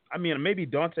guy. I mean, maybe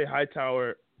Dante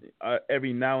Hightower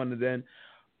every now and then,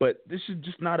 but this is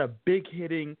just not a big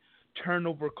hitting,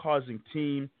 turnover causing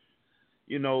team.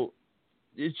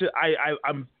 It's just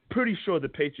I'm pretty sure the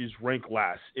Patriots rank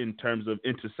last in terms of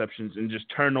interceptions and just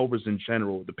turnovers in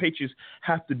general. The Patriots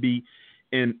have to be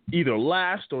in either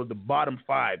last or the bottom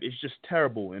 5. It's just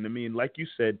terrible. And I mean, like you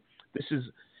said, this is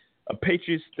a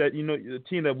Patriots that, the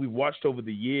team that we've watched over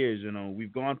the years.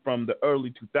 We've gone from the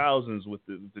early 2000s with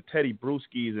the Teddy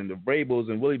Bruschi's and the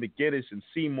Vrabels and Willie McGinnis and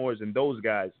Seymours and those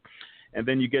guys. And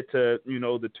then you get to,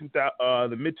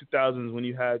 the mid-2000s when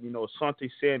you had, Asante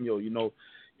Samuel, you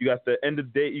got the end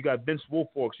of the day, you got Vince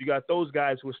Wilfork, you got those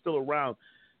guys who are still around.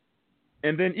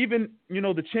 And then even,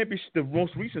 the championship, the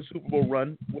most recent Super Bowl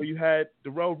run where you had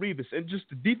Darrelle Revis, and just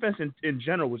the defense in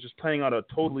general was just playing on a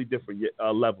totally different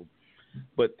level.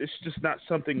 But it's just not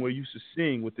something we're used to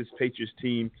seeing with this Patriots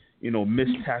team,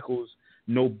 missed tackles,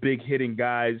 no big hitting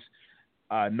guys,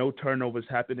 no turnovers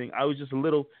happening. I was just a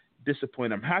little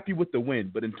disappointed. I'm happy with the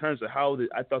win, but in terms of how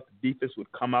I thought the defense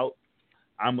would come out,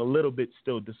 I'm a little bit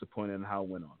still disappointed in how it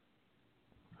went on.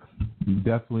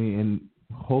 Definitely, and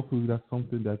hopefully that's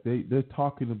something that they're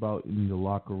talking about in the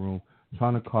locker room,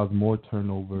 trying to cause more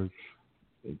turnovers.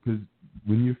 Because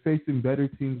when you're facing better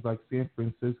teams like San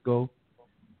Francisco,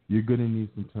 you're going to need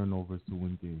some turnovers to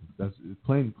win games. That's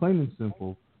plain and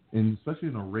simple. And especially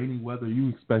in a rainy weather, you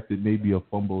expected maybe a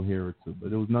fumble here or two. But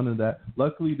there was none of that.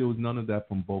 Luckily, there was none of that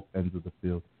from both ends of the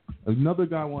field. Another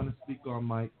guy I want to speak on,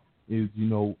 Mike, is,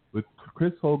 with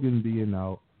Chris Hogan being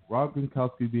out, Rob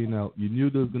Gronkowski being out, you knew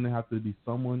there was going to have to be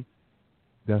someone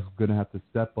that's going to have to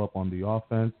step up on the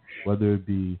offense, whether it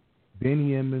be Danny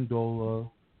Amendola,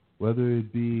 whether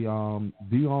it be Dion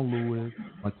Lewis,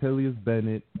 Martellus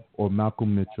Bennett, or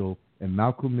Malcolm Mitchell. And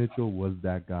Malcolm Mitchell was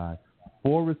that guy.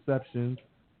 4 receptions,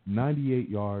 98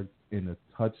 yards, and a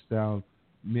touchdown.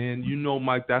 Man,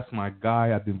 Mike, that's my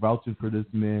guy. I've been vouching for this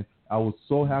man. I was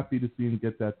so happy to see him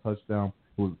get that touchdown.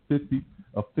 It was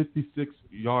a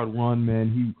 56-yard run,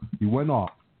 man. He went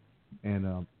off.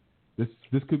 And this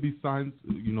could be signs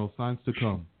to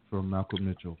come. from Malcolm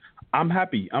Mitchell? I'm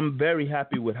happy. I'm very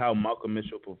happy with how Malcolm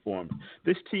Mitchell performed.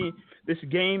 This team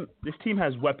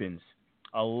has weapons,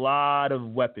 a lot of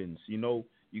weapons. You know,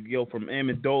 you go from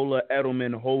Amendola,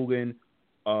 Edelman, Hogan,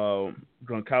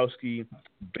 Gronkowski,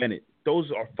 Bennett.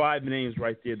 Those are 5 names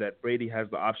right there that Brady has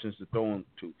the options to throw him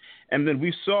to. And then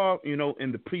we saw, you know,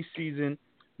 in the preseason,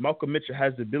 Malcolm Mitchell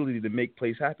has the ability to make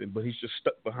plays happen, but he's just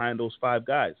stuck behind those 5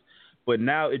 guys. But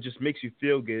now it just makes you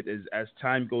feel good as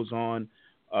time goes on.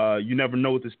 You never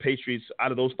know with this Patriots.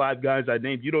 Out of those 5 guys I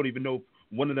named, you don't even know if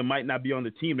one of them might not be on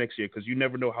the team next year because you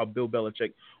never know how Bill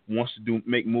Belichick wants to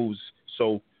make moves.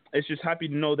 So it's just happy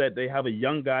to know that they have a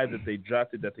young guy that they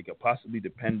drafted that they could possibly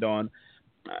depend on.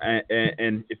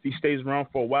 And if he stays around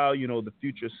for a while, you know, the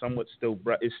future is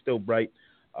still bright.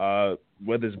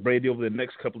 Whether it's Brady over the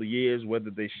next couple of years, whether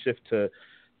they shift to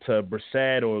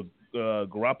Brissett or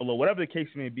Garoppolo, whatever the case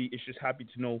may be, it's just happy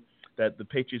to know that the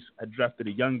Patriots had drafted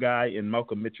a young guy in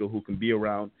Malcolm Mitchell who can be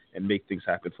around and make things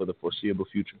happen for the foreseeable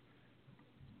future.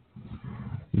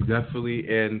 Definitely,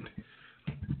 and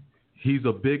he's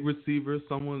a big receiver,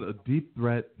 a deep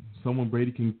threat, someone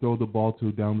Brady can throw the ball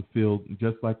to down the field,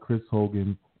 just like Chris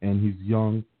Hogan, and he's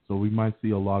young, so we might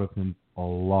see a lot of him, a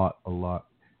lot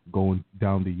going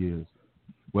down the years,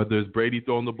 whether it's Brady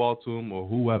throwing the ball to him or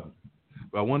whoever.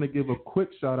 But I want to give a quick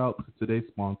shout-out to today's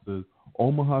sponsors,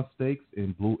 Omaha Steaks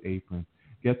and Blue Apron.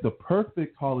 Get the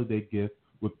perfect holiday gift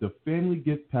with the family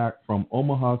gift pack from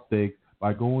Omaha Steaks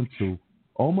by going to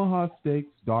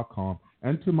omahasteaks.com.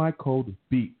 Enter my code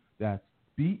BEAT, that's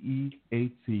BEAT,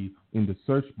 in the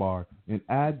search bar, and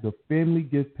add the family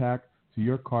gift pack to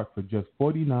your cart for just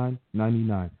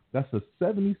 $49.99. That's a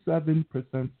 77%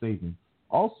 savings.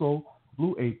 Also,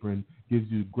 Blue Apron gives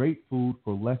you great food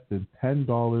for less than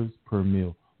 $10 per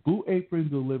meal. Blue Apron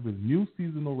delivers new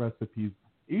seasonal recipes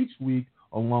each week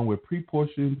along with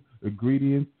pre-portioned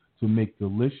ingredients to make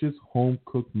delicious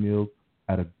home-cooked meals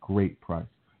at a great price.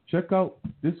 Check out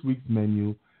this week's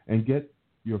menu and get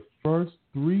your first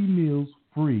 3 meals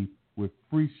free with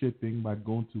free shipping by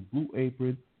going to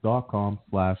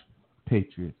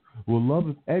blueapron.com/Patriots. We'd love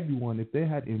if everyone, if they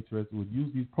had interest, would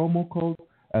use these promo codes,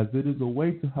 as it is a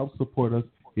way to help support us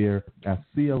here at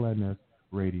CLNS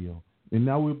Radio. And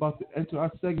now we're about to enter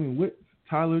our segment with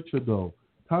Tyler Trudeau.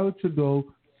 Tyler Trudeau,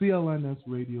 CLNS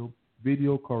Radio,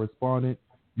 video correspondent,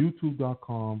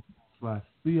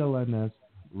 youtube.com/CLNS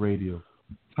Radio.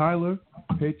 Tyler,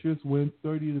 Patriots win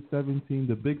 30-17.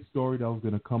 The big story that was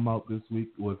going to come out this week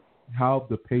was how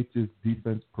the Patriots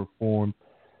defense performed.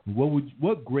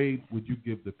 What grade would you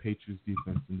give the Patriots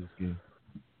defense in this game?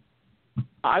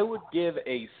 I would give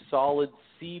a solid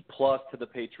C+ to the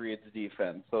Patriots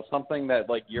defense. So something that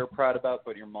like you're proud about,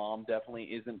 but your mom definitely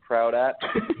isn't proud at.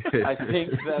 I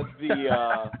think that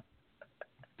the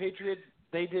Patriots,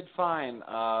 they did fine.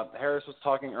 Harris was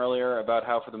talking earlier about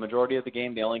how for the majority of the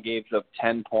game they only gave up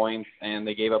 10 points and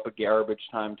they gave up a garbage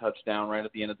time touchdown right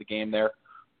at the end of the game there.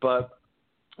 But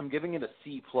I'm giving it a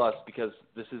C+ because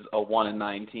this is a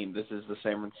 1-9 team. This is the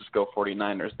San Francisco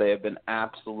 49ers. They have been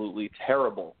absolutely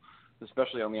terrible,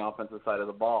 especially on the offensive side of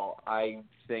the ball. I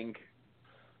think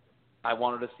I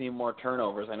wanted to see more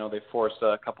turnovers. I know they forced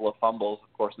a couple of fumbles.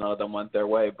 Of course, none of them went their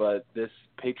way, but this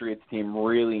Patriots team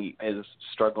really is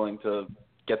struggling to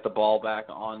get the ball back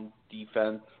on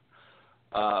defense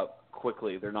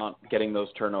quickly. They're not getting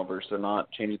those turnovers. They're not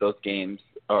changing those games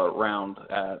around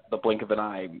at the blink of an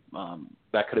eye.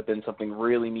 That could have been something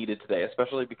really needed today,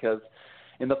 especially because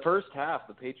in the first half,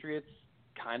 the Patriots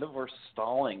kind of were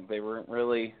stalling. They weren't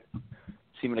really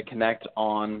seeming to connect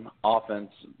on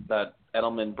offense. That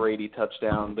Edelman-Brady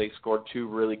touchdown, they scored 2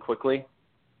 really quickly,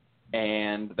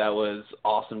 and that was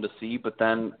awesome to see. But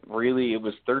then really it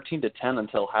was 13-10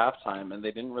 until halftime, and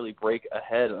they didn't really break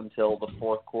ahead until the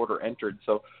fourth quarter entered.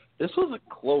 So this was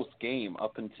a close game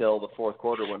up until the fourth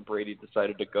quarter when Brady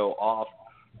decided to go off.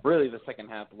 Really the second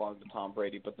half belonged to Tom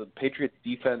Brady, but the Patriots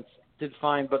defense did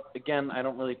fine. But again, I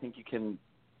don't really think you can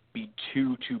be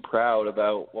too proud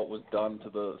about what was done to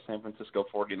the San Francisco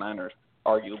 49ers,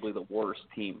 arguably the worst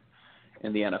team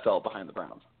in the NFL behind the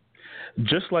Browns.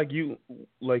 Just like you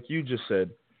just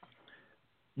said,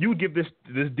 you would give this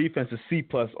defense a C+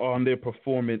 on their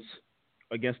performance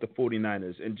against the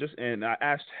 49ers. And I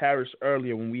asked Harris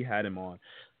earlier when we had him on,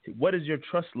 what is your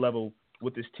trust level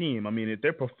with this team? I mean, if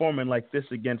they're performing like this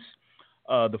against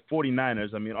the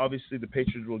 49ers, I mean, obviously the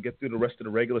Patriots will get through the rest of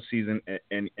the regular season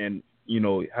and you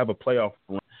know, have a playoff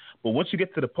run. But once you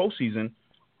get to the postseason,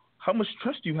 how much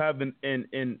trust do you have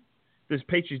in this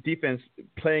Patriots defense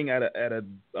playing at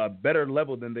a better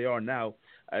level than they are now,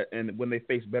 and when they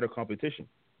face better competition?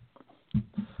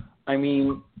 I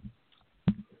mean,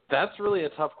 that's really a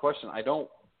tough question. I don't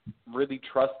really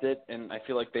trust it, and I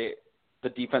feel like the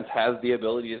defense has the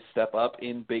ability to step up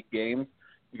in big games.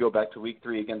 You go back to Week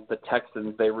 3 against the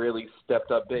Texans, they really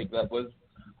stepped up big. That was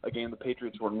a game the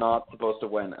Patriots were not supposed to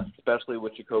win, especially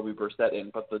with Jacoby Brissett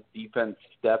in, but the defense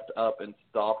stepped up and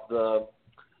stopped the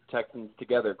Texans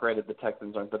together. Granted, the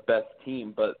Texans aren't the best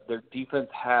team, but their defense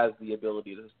has the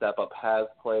ability to step up, has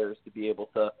players to be able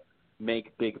to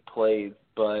make big plays,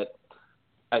 but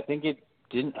I think it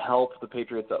didn't help the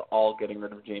Patriots at all getting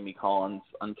rid of Jamie Collins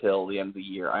until the end of the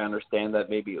year. I understand that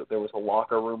maybe there was a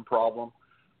locker room problem,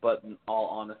 but in all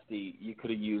honesty, you could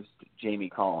have used Jamie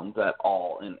Collins at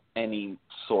all in any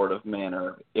sort of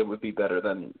manner. It would be better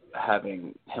than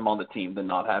having him on the team than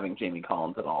not having Jamie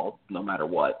Collins at all, no matter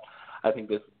what. I think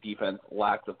this defense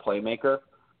lacks a playmaker.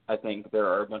 I think there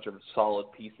are a bunch of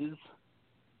solid pieces.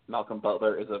 Malcolm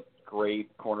Butler is a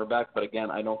great cornerback, but again,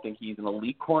 I don't think he's an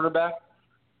elite cornerback,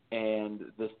 and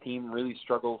this team really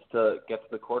struggles to get to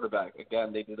the quarterback.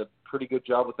 Again, they did a pretty good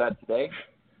job with that today.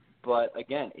 But,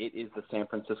 again, it is the San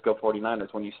Francisco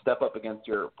 49ers. When you step up against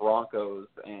your Broncos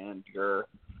and your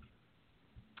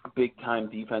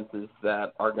big-time defenses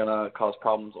that are going to cause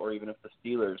problems, or even if the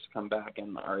Steelers come back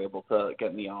and are able to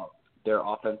get their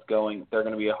offense going, they're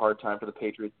going to be a hard time for the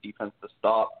Patriots defense to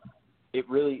stop. It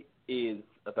really is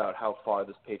about how far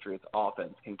this Patriots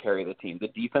offense can carry the team. The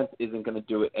defense isn't going to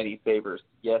do it any favors.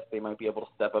 Yes, they might be able to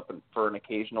step up for an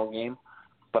occasional game,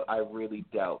 but I really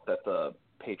doubt that the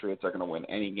Patriots are going to win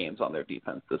any games on their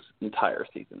defense this entire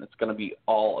season. It's going to be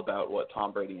all about what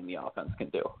Tom Brady and the offense can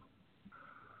do.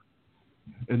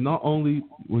 And not only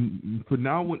when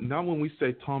we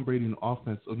say Tom Brady in the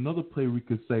offense, another player we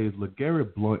could say is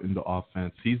LeGarrette Blount in the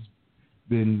offense. He's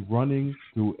been running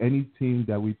through any team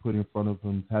that we put in front of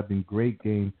him, having great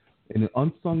games. And an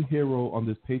unsung hero on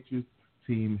this Patriots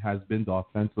team has been the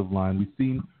offensive line. We've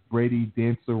seen Brady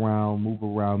dance around, move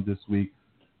around this week.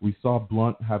 We saw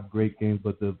Blount have great games,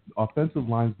 but the offensive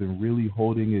line's been really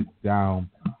holding it down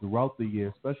throughout the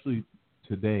year, especially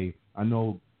today. I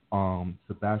know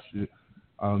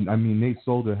Nate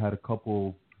Solder had a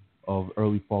couple of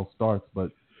early false starts,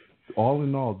 but all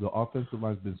in all, the offensive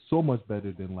line's been so much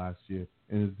better than last year,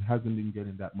 and it hasn't been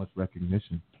getting that much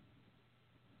recognition.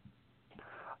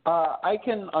 I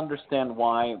can understand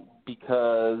why,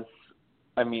 because,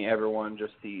 everyone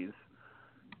just sees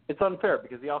it's unfair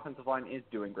because the offensive line is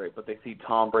doing great, but they see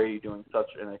Tom Brady doing such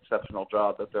an exceptional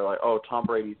job that they're like, oh, Tom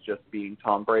Brady's just being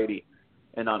Tom Brady,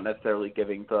 and not necessarily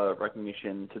giving the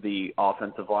recognition to the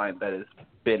offensive line that has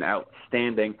been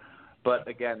outstanding. But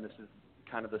again, this is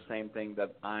kind of the same thing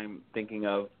that I'm thinking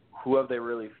of. Who have they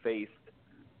really faced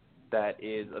that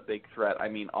is a big threat?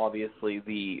 Obviously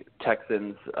the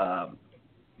Texans,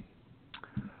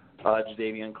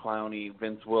 Jadeveon Clowney,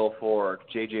 Vince Wilfork,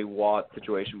 J.J. Watt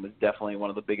situation was definitely one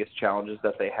of the biggest challenges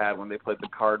that they had when they played the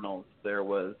Cardinals. There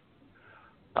was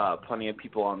plenty of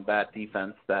people on that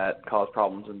defense that caused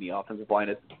problems, and the offensive line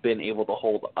has been able to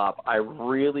hold up. I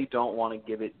really don't want to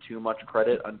give it too much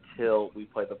credit until we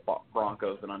play the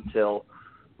Broncos and until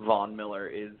Von Miller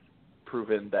is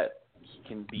proven that he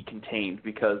can be contained,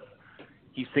 because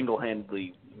he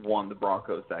single-handedly won the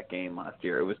Broncos that game last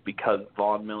year. It was because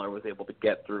Von Miller was able to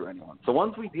get through anyone. So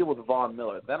once we deal with Von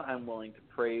Miller, then I'm willing to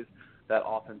praise that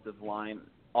offensive line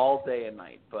all day and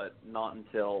night, but not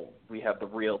until we have the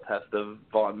real test of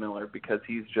Von Miller, because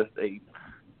he's just a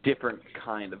different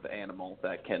kind of animal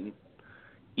that can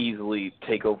easily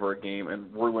take over a game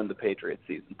and ruin the Patriots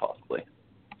season possibly.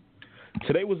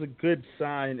 Today was a good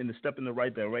sign and a step in the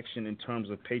right direction in terms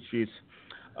of Patriots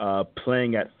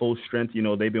playing at full strength.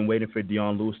 They've been waiting for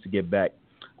Dion Lewis to get back.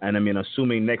 And,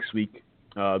 assuming next week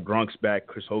Gronk's back,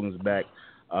 Chris Hogan's back,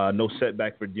 no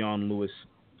setback for Dion Lewis,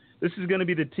 this is going to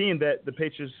be the team that the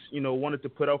Patriots, wanted to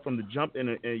put out from the jump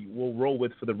and will roll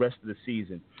with for the rest of the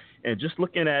season. And just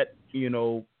looking at,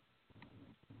 the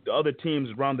other teams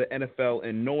around the NFL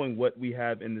and knowing what we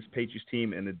have in this Patriots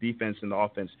team and the defense and the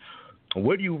offense,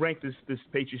 where do you rank this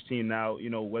Patriots team now,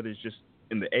 whether it's just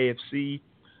in the AFC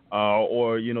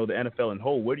or the NFL in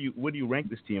whole? Where do you rank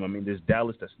this team? There's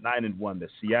Dallas that's 9-1,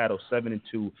 there's Seattle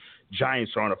 7-2,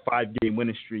 Giants are on a 5-game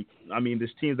winning streak.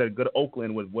 There's teams that are good at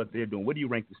Oakland with what they're doing. Where do you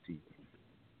rank this team?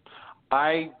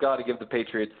 I got to give the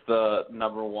Patriots the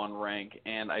number one rank,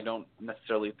 and I don't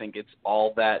necessarily think it's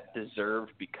all that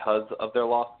deserved because of their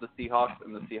loss to the Seahawks,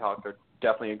 and the Seahawks are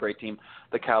definitely a great team.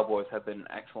 The Cowboys have been an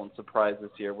excellent surprise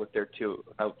this year with their two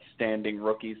outstanding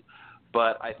rookies,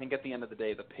 but I think at the end of the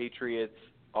day, the Patriots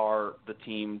are the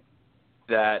team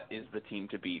that is the team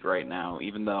to beat right now,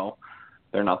 even though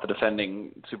they're not the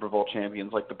defending Super Bowl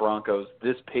champions like the Broncos.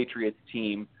 This Patriots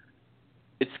team,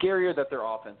 it's scarier that their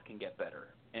offense can get better,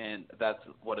 and that's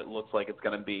what it looks like it's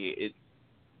going to be.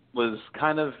 was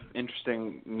kind of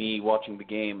interesting, me watching the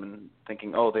game and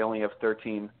thinking, oh, they only have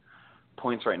 13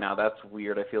 points right now. That's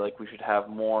weird. I feel like we should have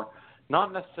more.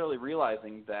 Not necessarily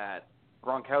realizing that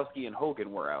Gronkowski and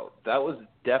Hogan were out. That was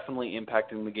definitely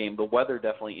impacting the game. The weather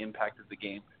definitely impacted the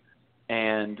game.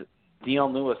 And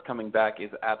Dion Lewis coming back is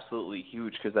absolutely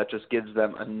huge because that just gives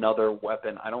them another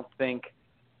weapon. I don't think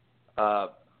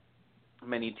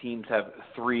many teams have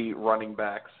 3 running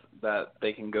backs that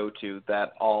they can go to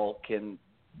that all can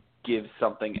give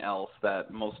something else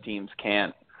that most teams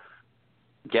can't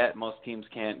get. Most teams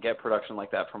can't get production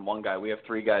like that from one guy. We have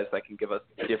 3 guys that can give us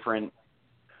different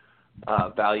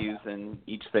values in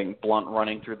each thing. Blunt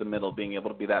running through the middle, being able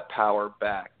to be that power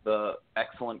back, the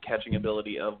excellent catching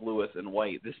ability of Lewis and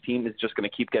White. This team is just going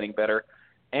to keep getting better.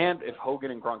 And if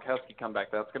Hogan and Gronkowski come back,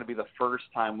 that's going to be the first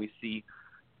time we see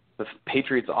the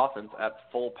Patriots offense at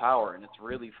full power. And it's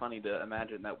really funny to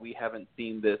imagine that we haven't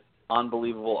seen this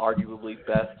unbelievable, arguably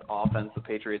best offense the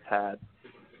Patriots had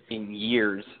in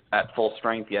years at full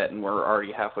strength yet, and we're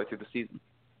already halfway through the season.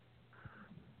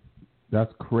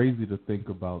 That's crazy to think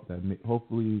about that.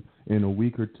 Hopefully in a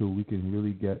week or two we can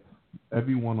really get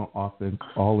everyone on offense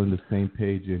all in the same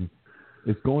page, and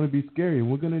it's going to be scary,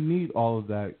 and we're going to need all of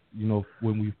that,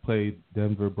 when we've played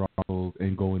Denver Broncos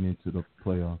and going into the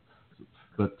playoffs.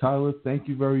 But Tyler, thank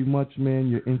you very much, man.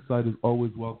 Your insight is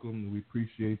always welcome. We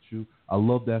appreciate you. I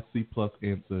love that C+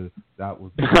 answer. That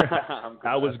was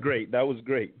great. That was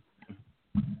great.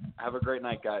 Have a great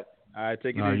night, guys. All right,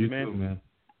 take it easy, man. Too, man.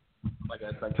 Bye,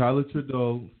 guys. Tyler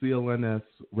Trudeau, CLNS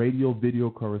radio video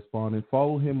correspondent.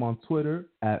 Follow him on Twitter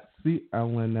at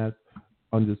CLNS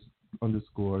 _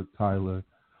 Tyler.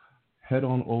 Head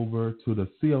on over to the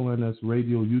CLNS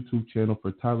radio YouTube channel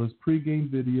for Tyler's pregame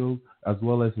videos as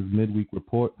well as his midweek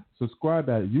report. Subscribe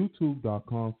at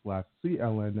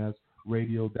youtube.com/CLNS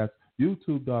radio. That's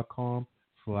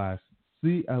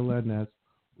youtube.com/CLNS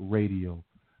radio.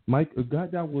 Mike, a guy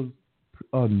that was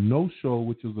a no-show,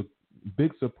 which was a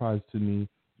big surprise to me,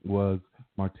 was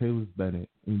Martellus Bennett.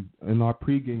 In our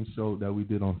pregame show that we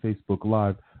did on Facebook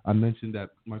Live, I mentioned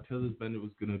that Martellus Bennett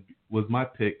was my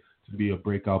pick to be a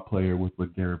breakout player with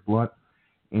LeGarrette Blount,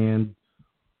 and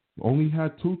only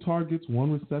had 2 targets,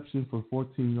 1 reception for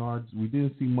 14 yards. We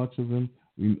didn't see much of him.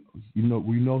 We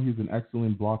know he's an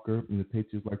excellent blocker, and the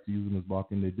Patriots like to use him as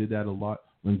blocking. They did that a lot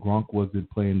when Gronk wasn't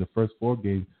playing the first 4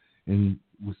 games, and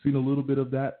we've seen a little bit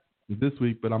of that this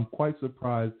week, but I'm quite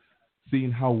surprised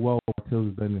seeing how well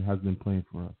Martellus Bennett has been playing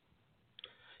for us.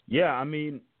 Yeah, I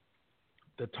mean,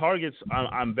 the targets,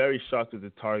 I'm very shocked at the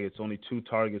targets. Only 2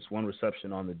 targets, 1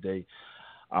 reception on the day.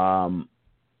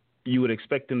 You would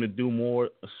expect him to do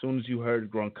more. As soon as you heard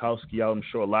Gronkowski out, I'm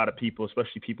sure a lot of people,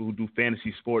 especially people who do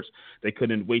fantasy sports, they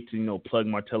couldn't wait to plug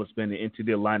Martellus Bennett into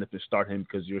their lineup and start him,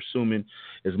 because you're assuming,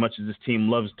 as much as this team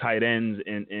loves tight ends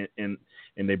and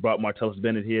they brought Martellus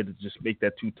Bennett here to just make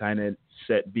that 2 tight end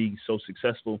set be so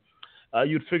successful,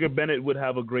 you'd figure Bennett would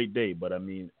have a great day. But I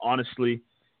mean, honestly,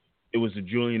 it was the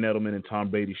Julian Edelman and Tom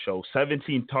Brady show.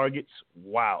 17 targets.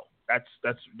 Wow.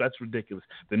 That's ridiculous.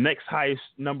 The next highest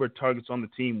number of targets on the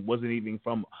team wasn't even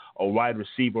from a wide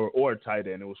receiver or a tight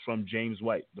end. It was from James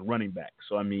White, the running back.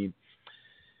 So, I mean,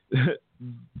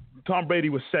 Tom Brady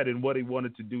was set in what he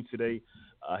wanted to do today.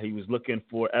 He was looking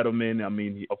for Edelman. I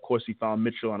mean, of course, he found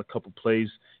Mitchell on a couple plays.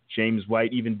 James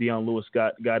White, even Dion Lewis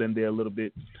got in there a little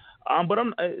bit. But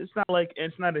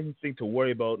it's not anything to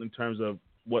worry about in terms of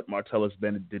what Martellus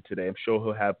Bennett did today. I'm sure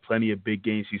he'll have plenty of big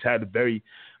games. He's had a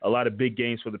lot of big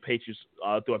games for the Patriots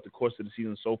throughout the course of the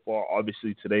season so far.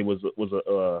 Obviously, today was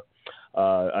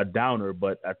a downer,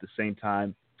 but at the same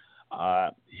time,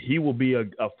 he will be a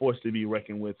force to be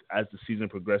reckoned with as the season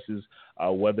progresses,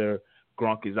 whether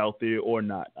Gronk is out there or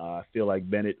not. I feel like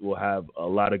Bennett will have a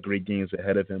lot of great games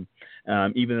ahead of him.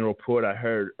 Even the report I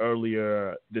heard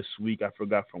earlier this week, I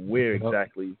forgot from where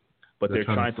exactly, but they're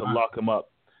trying to lock him up.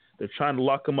 They're trying to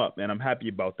lock him up, and I'm happy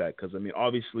about that because, I mean,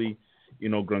 obviously,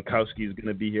 Gronkowski is going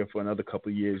to be here for another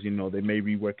couple of years. They may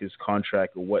rework his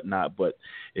contract or whatnot, but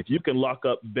if you can lock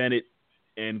up Bennett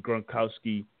and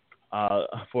Gronkowski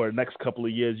for the next couple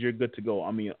of years, you're good to go. I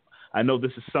mean, I know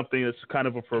this is something that's kind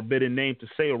of a forbidden name to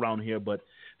say around here, but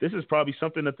this is probably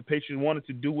something that the Patriots wanted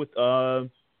to do with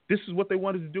this is what they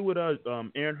wanted to do with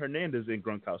Aaron Hernandez and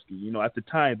Gronkowski. At the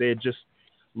time, they had just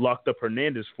locked up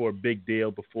Hernandez for a big deal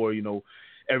before,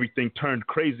 everything turned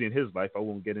crazy in his life. I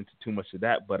won't get into too much of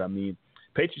that, but I mean,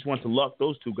 Patriots want to lock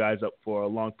those 2 guys up for a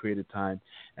long period of time,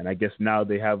 and I guess now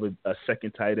they have a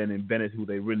second tight end in Bennett who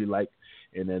they really like,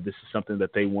 and this is something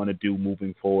that they want to do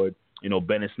moving forward.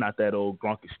 Bennett's not that old.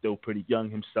 Gronk is still pretty young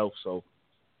himself, so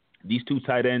these 2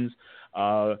 tight ends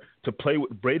to play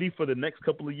with Brady for the next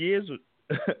couple of years,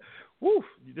 woo,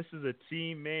 this is a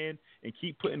team, man, and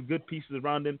keep putting good pieces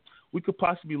around him. We could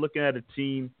possibly be looking at a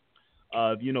team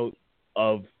of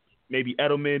maybe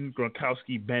Edelman,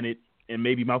 Gronkowski, Bennett, and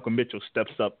maybe Malcolm Mitchell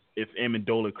steps up if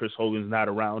Amendola, Chris Hogan's not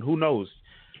around. Who knows?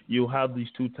 You'll have these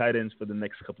two tight ends for the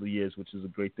next couple of years, which is a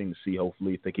great thing to see,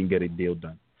 hopefully, if they can get a deal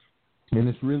done. And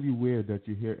it's really weird that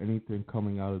you hear anything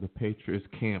coming out of the Patriots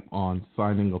camp on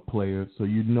signing a player, so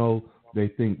you know they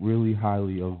think really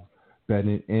highly of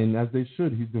Bennett, and as they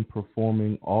should. He's been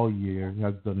performing all year. He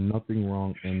has done nothing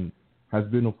wrong and has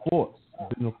been a force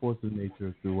of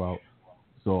nature throughout.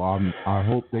 So I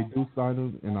hope they do sign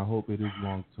him, and I hope it is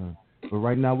long term. But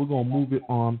right now we're gonna move it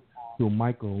on to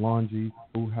Michael Longi,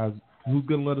 who's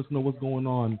gonna let us know what's going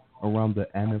on around the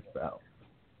NFL.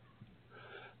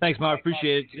 Thanks, Mark.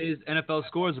 Appreciate it. Today's NFL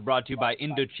scores are brought to you by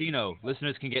Indochino.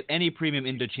 Listeners can get any premium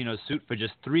Indochino suit for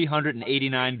just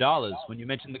 $389 when you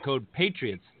mention the code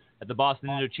PATRIOTS at the Boston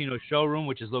Indochino showroom,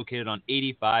 which is located on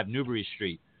 85 Newbury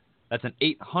Street. That's an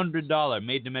 $800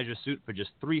 made-to-measure suit for just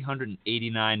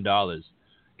 $389.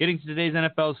 Getting to today's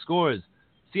NFL scores,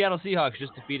 Seattle Seahawks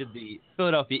just defeated the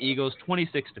Philadelphia Eagles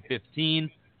 26-15.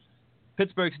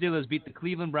 Pittsburgh Steelers beat the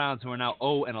Cleveland Browns, who are now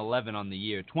 0-11 on the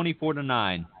year,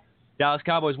 24-9. Dallas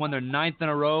Cowboys won their 9th in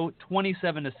a row,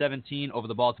 27-17 over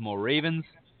the Baltimore Ravens.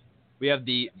 We have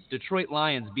the Detroit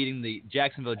Lions beating the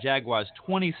Jacksonville Jaguars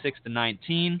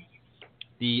 26-19.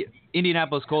 The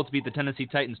Indianapolis Colts beat the Tennessee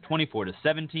Titans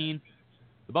 24-17.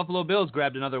 The Buffalo Bills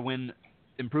grabbed another win,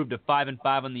 improved to 5-5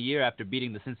 on the year after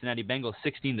beating the Cincinnati Bengals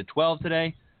 16-12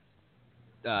 today.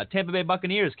 Tampa Bay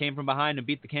Buccaneers came from behind and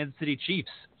beat the Kansas City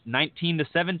Chiefs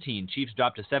 19-17. Chiefs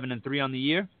dropped to 7-3 on the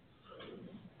year.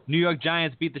 New York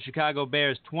Giants beat the Chicago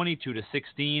Bears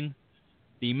 22-16.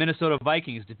 The Minnesota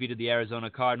Vikings defeated the Arizona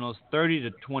Cardinals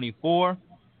 30-24.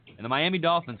 And the Miami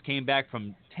Dolphins came back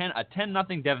from a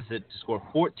 10-0 deficit to score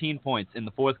 14 points in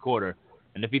the fourth quarter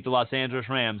and defeat the Los Angeles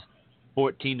Rams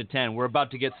 14-10. We're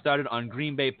about to get started on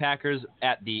Green Bay Packers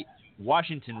at the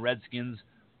Washington Redskins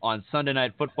on Sunday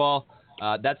Night Football.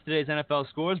 That's today's NFL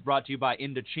scores brought to you by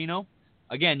Indochino.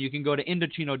 Again, you can go to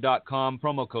Indochino.com,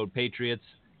 promo code Patriots.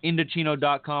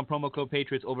 Indochino.com, promo code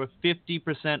Patriots. Over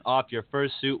 50% off your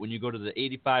first suit when you go to the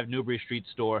 85 Newbury Street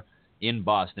store in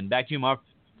Boston. Back to you, Mark.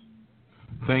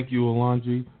 Thank you,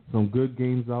 Alonji. Some good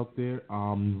games out there.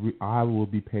 I will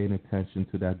be paying attention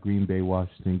to that Green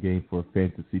Bay-Washington game for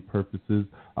fantasy purposes.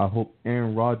 I hope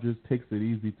Aaron Rodgers takes it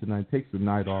easy tonight, takes the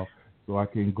night off, so I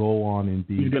can go on and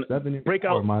be 7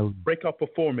 breakout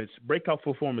performance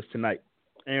tonight.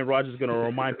 Aaron Rodgers is going to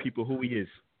remind people who he is.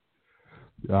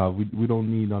 We don't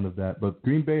need none of that. But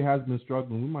Green Bay has been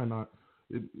struggling. We might not.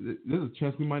 There's a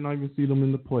chance we might not even see them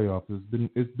in the playoffs.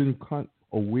 It's been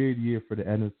a weird year for the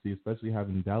NFC, especially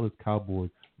having Dallas Cowboys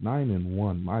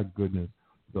 9-1. My goodness.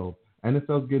 So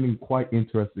NFL's getting quite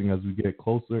interesting as we get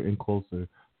closer and closer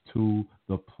to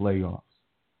the playoffs.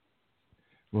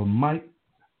 Well, Mike,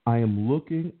 I am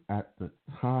looking at the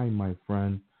time, my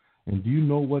friend, and do you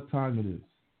know what time it is?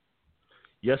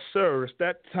 Yes, sir. It's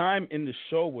that time in the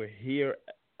show. We're here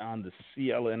on the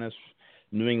CLNS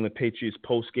New England Patriots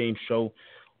post-game show.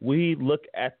 We look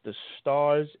at the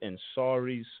stars and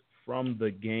sorries from the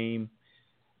game.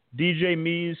 DJ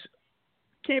Mees,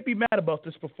 can't be mad about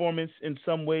this performance in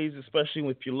some ways, especially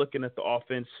if you're looking at the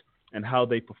offense and how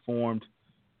they performed.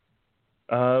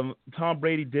 Tom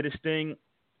Brady did his thing.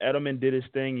 Edelman did his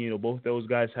thing. You know, both those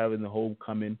guys having the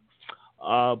homecoming.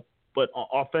 But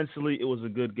offensively, it was a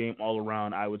good game all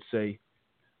around, I would say.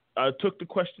 I took the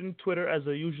question to Twitter, as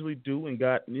I usually do, and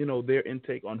got, their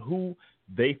intake on who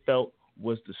they felt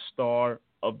was the star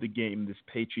of the game, this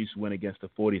Patriots win against the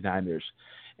 49ers.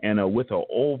 And with an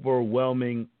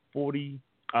overwhelming 74%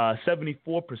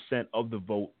 of the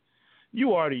vote,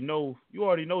 you already know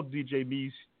DJ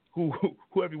Mees, who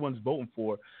everyone's voting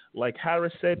for. Like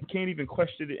Harris said, can't even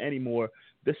question it anymore.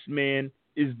 This man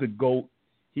is the GOAT.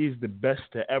 He's the best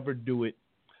to ever do it.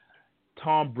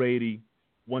 Tom Brady,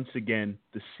 once again,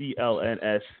 the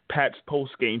CLNS Pat's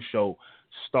post-game show,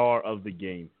 star of the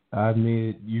game. I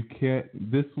mean,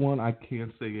 I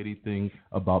can't say anything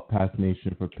about Pat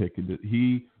Nation for picking it.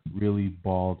 He really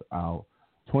balled out.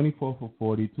 24 for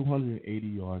 40, 280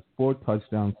 yards, 4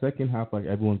 touchdowns. Second half, like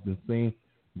everyone's been saying,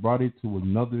 brought it to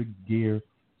another gear.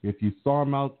 If you saw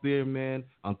him out there, man,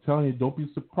 I'm telling you, don't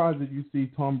be surprised if you see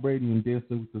Tom Brady and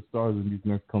Dancing with the Stars in these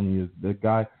next coming years. The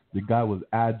guy was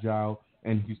agile,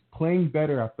 and he's playing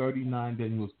better at 39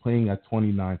 than he was playing at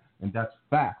 29, and that's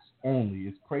facts only.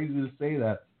 It's crazy to say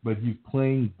that, but he's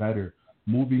playing better,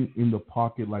 moving in the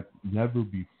pocket like never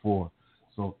before.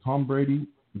 So Tom Brady,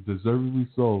 deservedly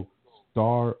so,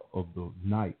 star of the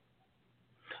night.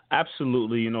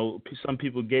 Absolutely. Some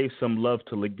people gave some love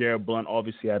to LeGarrette Blount.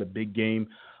 Obviously, had a big game.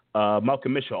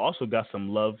 Malcolm Mitchell also got some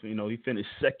love. He finished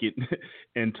second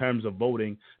in terms of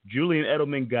voting. Julian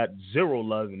Edelman got zero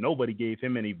love, and nobody gave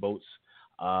him any votes,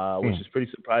 which is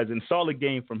pretty surprising. Solid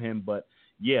game from him, but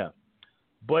yeah.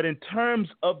 But in terms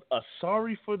of a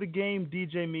sorry for the game,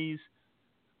 DJ Mees,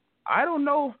 I don't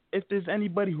know if there's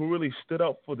anybody who really stood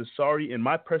up for the sorry. In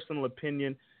my personal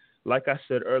opinion, like I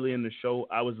said earlier in the show,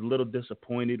 I was a little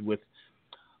disappointed with.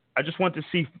 I just want to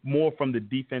see more from the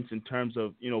defense in terms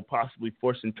of, possibly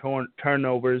forcing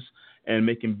turnovers and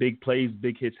making big plays,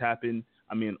 big hits happen.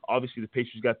 I mean, obviously the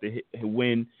Patriots got the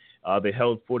win. They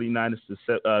held 49ers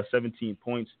to 17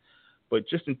 points. But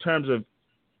just in terms of,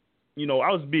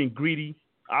 I was being greedy.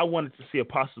 I wanted to see a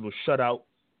possible shutout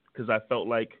because I felt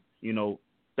like,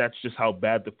 that's just how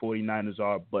bad the 49ers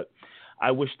are. But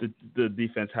I wish the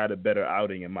defense had a better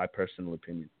outing, in my personal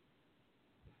opinion.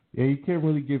 Yeah, you can't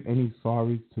really give any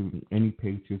sorries to any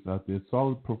Patriots out there.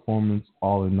 Solid performance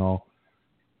all in all.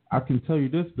 I can tell you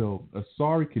this, though. A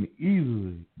sorry can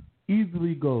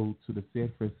easily go to the San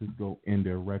Francisco in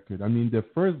their record. I mean, their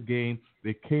first game,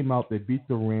 they came out, they beat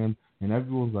the Rams, and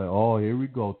everyone's like, oh, here we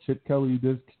go. Chip Kelly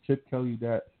this, Chip Kelly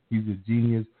that. He's a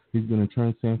genius. He's going to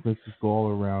turn San Francisco all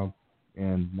around.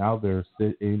 And now they're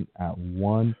sitting at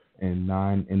 1-9. And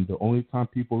the only time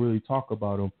people really talk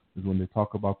about them is when they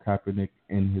talk about Kaepernick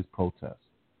and his protest.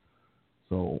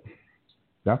 So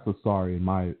that's a sorry in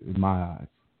my eyes.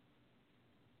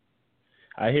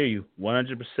 I hear you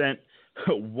 100%.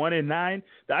 1-9.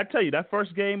 I tell you, that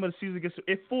first game of the season,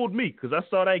 it fooled me because I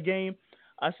saw that game.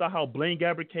 I saw how Blaine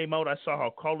Gabbert came out. I saw how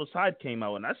Carlos Hyde came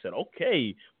out. And I said,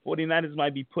 okay, 49ers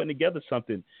might be putting together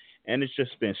something. And it's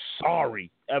just been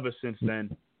sorry ever since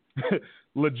then.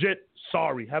 Legit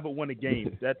sorry. Haven't won a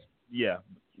game. That's, yeah,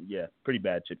 pretty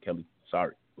bad, Chip Kelly.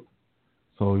 Sorry.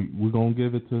 So we're going to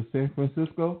give it to San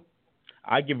Francisco?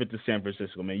 I give it to San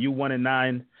Francisco, man. You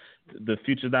 1-9. The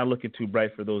future's not looking too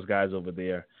bright for those guys over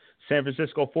there. San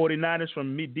Francisco 49ers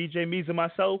from me, DJ Mees and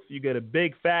myself, you get a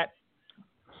big fat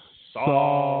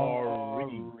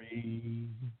sorry.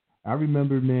 I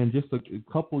remember, man, just a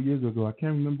couple years ago, I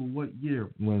can't remember what year,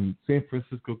 when San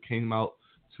Francisco came out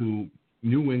to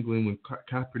New England when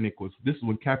Kaepernick was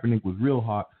real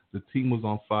hot. The team was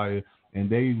on fire,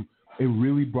 and it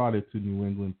really brought it to New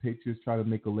England. Patriots tried to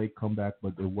make a late comeback,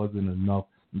 but it wasn't enough.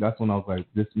 And that's when I was like,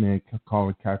 this man,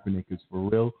 Colin Kaepernick, is for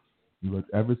real. But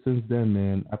ever since then,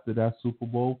 man, after that Super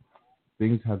Bowl,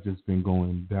 things have just been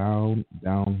going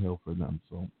downhill for them.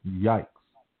 So, yikes.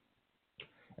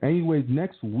 Anyways,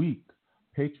 next week,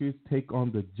 Patriots take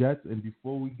on the Jets. And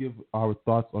before we give our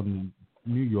thoughts on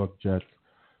the New York Jets,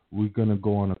 we're going to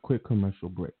go on a quick commercial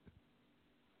break.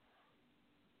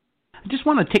 I just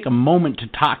want to take a moment to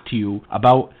talk to you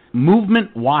about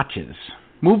Movement Watches.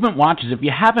 Movement Watches, if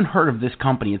you haven't heard of this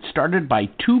company, it started by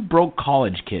two broke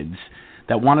college kids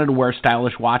that wanted to wear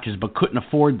stylish watches but couldn't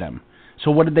afford them.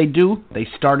 So what did they do? They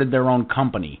started their own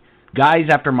company. Guys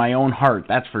after my own heart,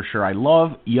 that's for sure. I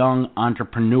love young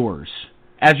entrepreneurs.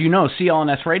 As you know,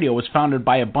 CLNS Radio was founded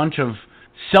by a bunch of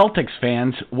Celtics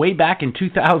fans way back in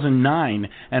 2009,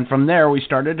 and from there we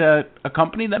started a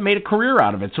company that made a career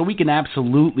out of it, so we can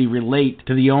absolutely relate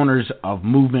to the owners of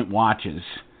Movement Watches.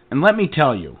 And let me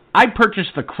tell you, I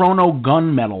purchased the Chrono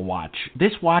Gunmetal watch.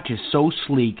 This watch is so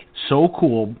sleek, so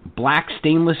cool, black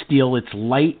stainless steel, it's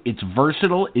light, it's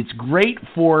versatile, it's great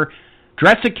for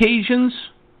dress occasions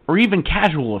or even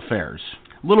casual affairs.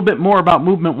 A little bit more about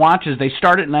Movement Watches. They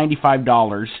start at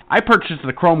 $95. I purchased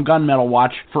the Chrome Gunmetal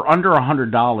watch for under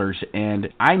 $100, and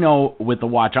I know with the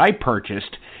watch I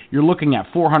purchased, you're looking at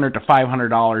 $400 to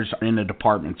 $500 in a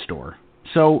department store.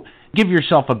 So give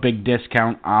yourself a big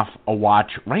discount off a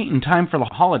watch right in time for the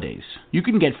holidays. You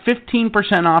can get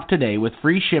 15% off today with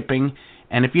free shipping,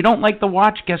 and if you don't like the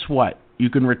watch, guess what? You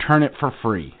can return it for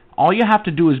free. All you have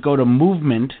to do is go to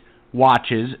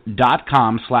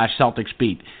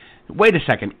movementwatches.com/CelticsBeat. Wait a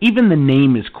second, even the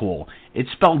name is cool.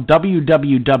 It's spelled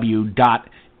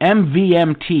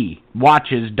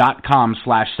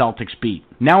www.mvmtwatches.com/CelticsBeat.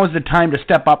 Now is the time to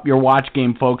step up your watch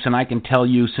game, folks, and I can tell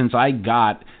you, since I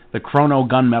got the Chrono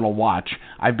Gunmetal watch,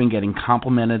 I've been getting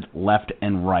complimented left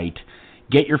and right.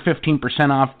 Get your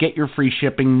 15% off, get your free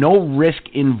shipping, no risk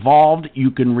involved.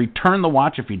 You can return the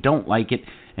watch if you don't like it,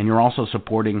 and you're also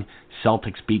supporting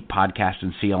Celtics Beat Podcast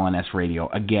and CLNS Radio.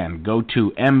 Again, go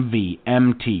to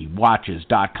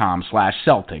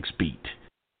mvmtwatches.com/CelticsBeat.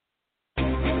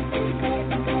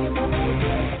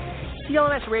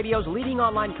 CLNS Radio's leading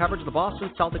online coverage of the Boston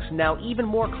Celtics now even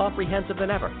more comprehensive than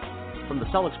ever. From the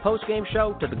Celtics postgame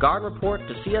show to the Garden Report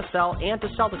to CSL and to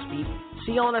Celtics Beat,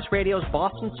 CLNS Radio's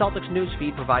Boston Celtics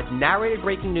newsfeed provides narrated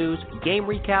breaking news, game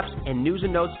recaps, and news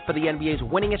and notes for the NBA's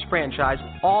winningest franchise,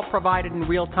 all provided in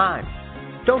real time.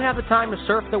 Don't have the time to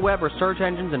surf the web or search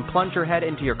engines and plunge your head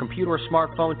into your computer or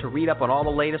smartphone to read up on all the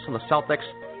latest on the Celtics?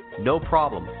 No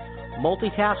problem.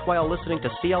 Multitask while listening to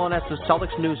CLNS's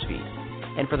Celtics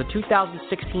newsfeed. And for the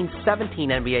 2016-17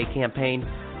 NBA campaign,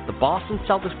 the Boston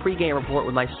Celtics pregame report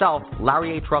with myself,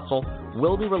 Larry H. Russell,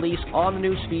 will be released on the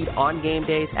newsfeed on game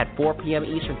days at 4 p.m.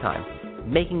 Eastern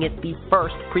Time, making it the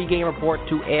first pregame report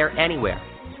to air anywhere.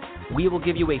 We will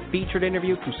give you a featured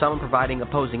interview from someone providing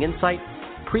opposing insight,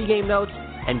 pregame notes,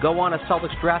 and go on a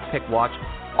Celtics draft pick watch,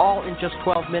 all in just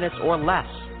 12 minutes or less.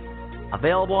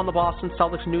 Available on the Boston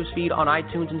Celtics newsfeed on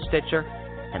iTunes and Stitcher,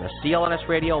 and the CLNS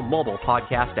Radio mobile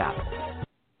podcast app.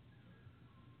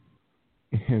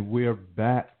 And we're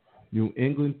back. New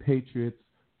England Patriots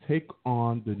take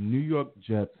on the New York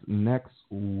Jets next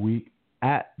week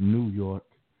at New York.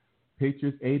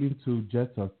 Patriots 8-2,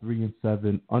 Jets are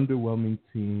 3-7. Underwhelming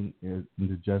team in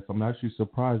the Jets. I'm actually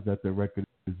surprised that their record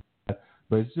is bad,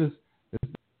 but it's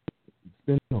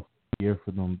been a year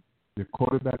for them. Their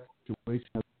quarterback situation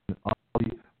has been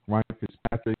ugly. Ryan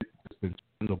Fitzpatrick has been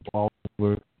turning the ball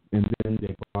over, and then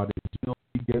they brought in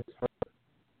he gets hurt.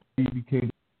 He became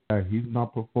he's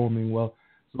not performing well.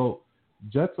 So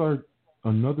Jets are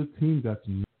another team that's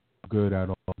not good at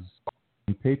all.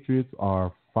 The Patriots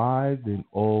are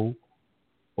 5-0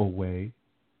 away.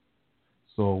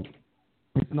 So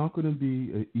it's not going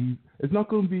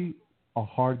to be a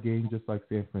hard game just like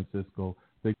San Francisco.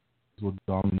 They will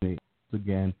dominate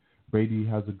again. Brady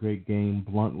has a great game.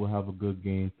 Blunt will have a good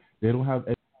game. They don't have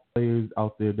any players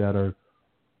out there that are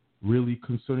really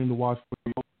concerning to watch for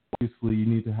you. Obviously, you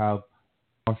need to have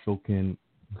Marshall can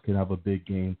have a big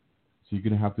game. So you're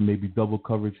going to have to maybe double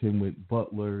coverage him with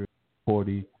Butler and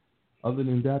 40. Other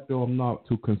than that, though, I'm not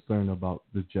too concerned about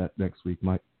the Jets next week,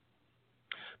 Mike.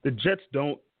 The Jets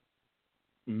don't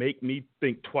make me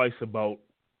think twice about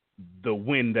the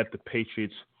win that the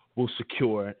Patriots will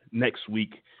secure next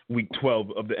week, week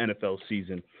 12 of the NFL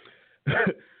season.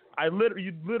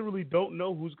 You literally don't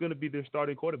know who's going to be their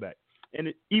starting quarterback.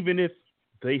 And even if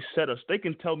they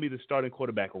can tell me the starting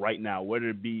quarterback right now, whether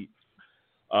it be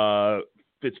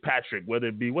Fitzpatrick, whether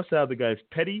it be, what's the other guy's,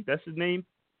 Petty, that's his name?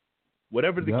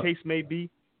 Whatever the case may be,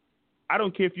 I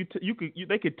don't care if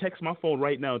they could text my phone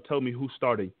right now and tell me who's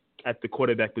starting at the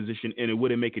quarterback position, and it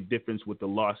wouldn't make a difference with the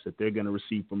loss that they're going to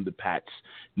receive from the Pats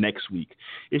next week.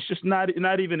 It's just not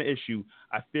even an issue.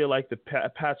 I feel like the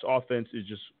Pats offense is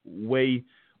just way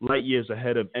light years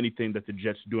ahead of anything that the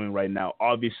Jets are doing right now.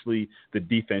 Obviously, the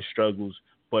defense struggles,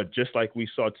 but just like we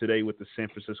saw today with the San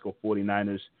Francisco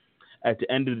 49ers, at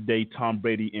the end of the day, Tom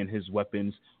Brady and his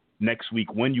weapons, next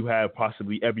week when you have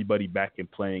possibly everybody back and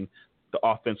playing, the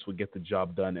offense will get the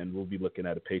job done, and we'll be looking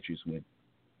at a Patriots win.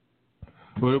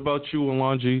 What about you,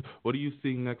 Alonji? What are you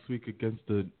seeing next week against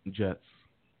the Jets?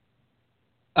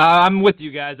 I'm with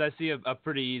you guys. I see a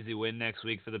pretty easy win next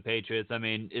week for the Patriots. I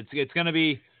mean, it's going to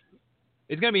be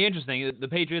interesting. The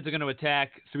Patriots are going to attack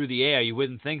through the air. You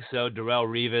wouldn't think so, Darrelle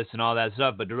Revis and all that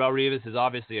stuff, but Darrelle Revis is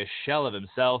obviously a shell of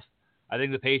himself. I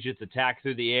think the Patriots attack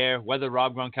through the air, whether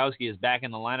Rob Gronkowski is back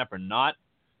in the lineup or not.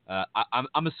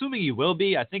 I'm assuming he will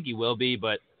be. I think he will be,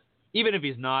 but even if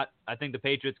he's not, I think the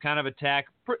Patriots kind of attack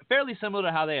fairly similar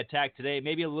to how they attacked today.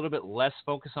 Maybe a little bit less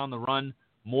focus on the run,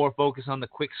 more focus on the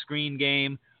quick screen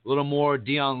game, a little more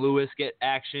Dion Lewis get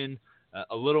action,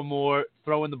 a little more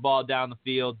throwing the ball down the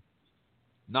field,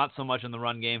 not so much in the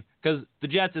run game. Because the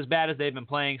Jets, as bad as they've been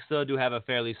playing, still do have a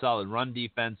fairly solid run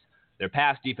defense. Their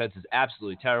pass defense is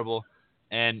absolutely terrible.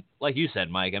 And like you said,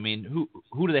 Mike, I mean,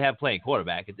 who do they have playing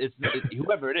quarterback? It's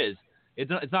whoever it is, it's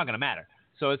not going to matter.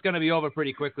 So it's going to be over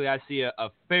pretty quickly. I see a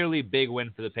fairly big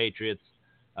win for the Patriots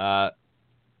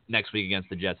next week against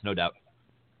the Jets, no doubt.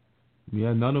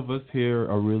 Yeah, none of us here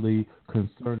are really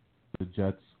concerned with the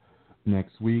Jets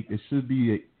next week. It should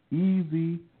be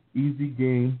an easy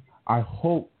game. I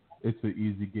hope it's an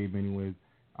easy game anyways.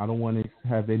 I don't want to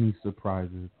have any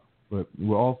surprises. But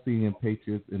we're all seeing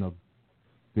Patriots in a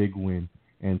big win.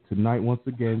 And tonight, once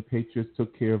again, Patriots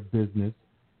took care of business,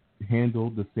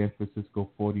 handled the San Francisco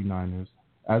 49ers,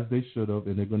 as they should have,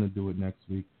 and they're going to do it next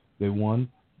week. They won.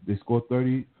 They scored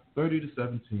 30-17,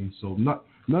 so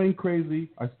nothing crazy.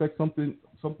 I expect something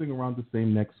around the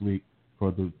same next week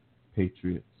for the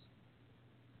Patriots.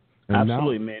 And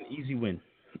absolutely, man. Easy win.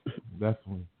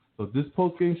 Definitely. So this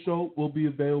post-game show will be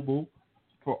available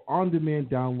for on-demand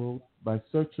download by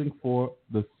searching for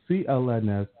the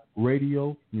CLNS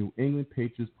Radio New England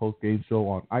Patriots post-game show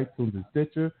on iTunes and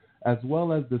Stitcher, as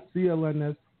well as the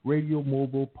CLNS Radio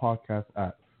mobile podcast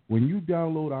app. When you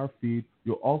download our feed,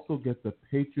 you'll also get the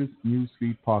Patriots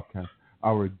Newsfeed podcast,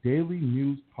 our daily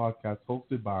news podcast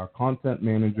hosted by our content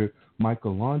manager,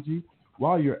 Michael Longi.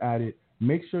 While you're at it,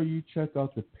 make sure you check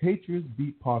out the Patriots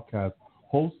Beat podcast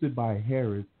hosted by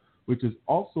Harris, which is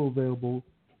also available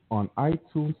on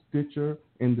iTunes, Stitcher,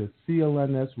 and the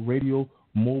CLNS Radio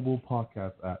mobile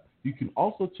podcast app. You can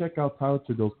also check out Tyler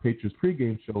Trudeau's Patriots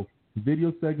pregame show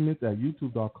video segments at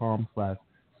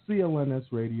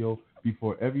youtube.com/CLNS Radio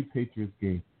before every Patriots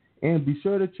game. And be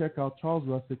sure to check out Charles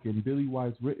Russick and Billy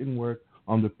White's written work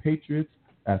on the Patriots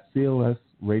at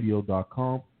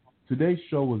clsradio.com. Today's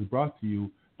show was brought to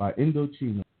you by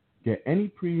Indochino. Get any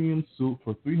premium suit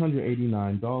for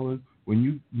 $389 when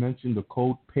you mention the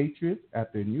code Patriots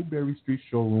at their Newberry Street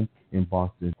showroom in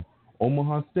Boston.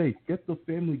 Omaha Steaks, get the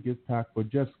family gift pack for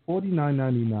just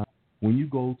 $49.99 when you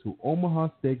go to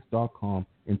omahasteaks.com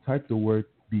and type the word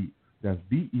BEAT, that's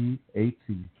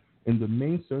B-E-A-T, in the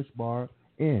main search bar,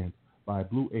 and by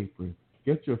Blue Apron.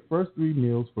 Get your first 3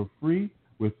 meals for free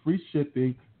with free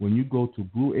shipping when you go to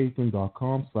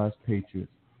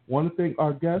blueapron.com/Patriots. Want to thank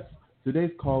our guests,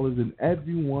 today's callers, and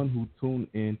everyone who tuned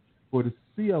in. For the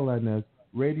CLNS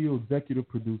radio executive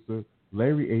producer,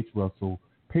 Larry H. Russell,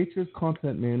 Patriots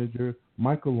content manager,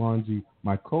 Michael Longi,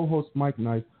 my co-host, Mike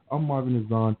Knight, I'm Marvin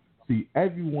Azan. See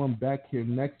everyone back here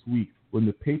next week when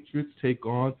the Patriots take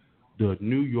on the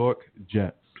New York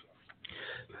Jets.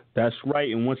 That's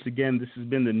right. And once again, this has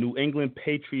been the New England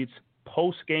Patriots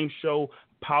post-game show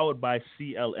powered by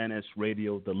CLNS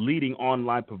Radio, the leading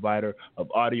online provider of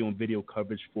audio and video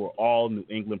coverage for all New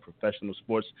England professional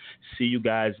sports. See you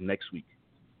guys next week.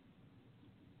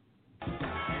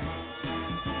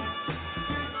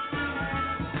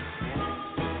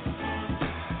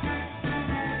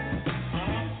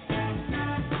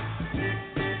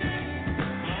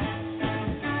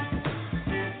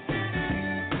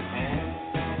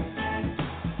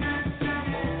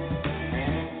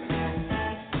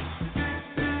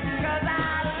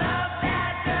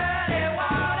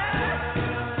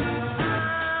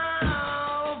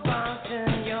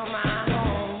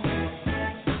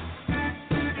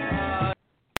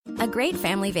 A great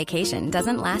family vacation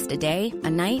doesn't last a day, a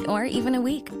night, or even a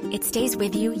week. It stays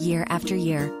with you year after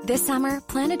year. This summer,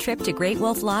 plan a trip to Great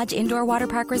Wolf Lodge Indoor Water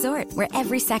Park Resort, where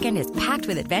every second is packed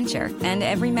with adventure and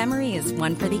every memory is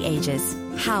one for the ages.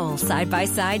 Howl side by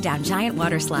side down giant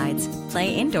water slides,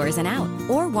 play indoors and out,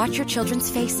 or watch your children's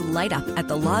face light up at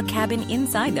the log cabin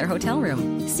inside their hotel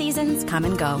room. Seasons come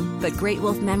and go, but Great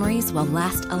Wolf memories will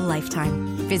last a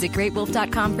lifetime. Visit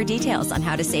greatwolf.com for details on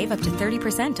how to save up to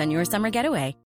 30% on your summer getaway.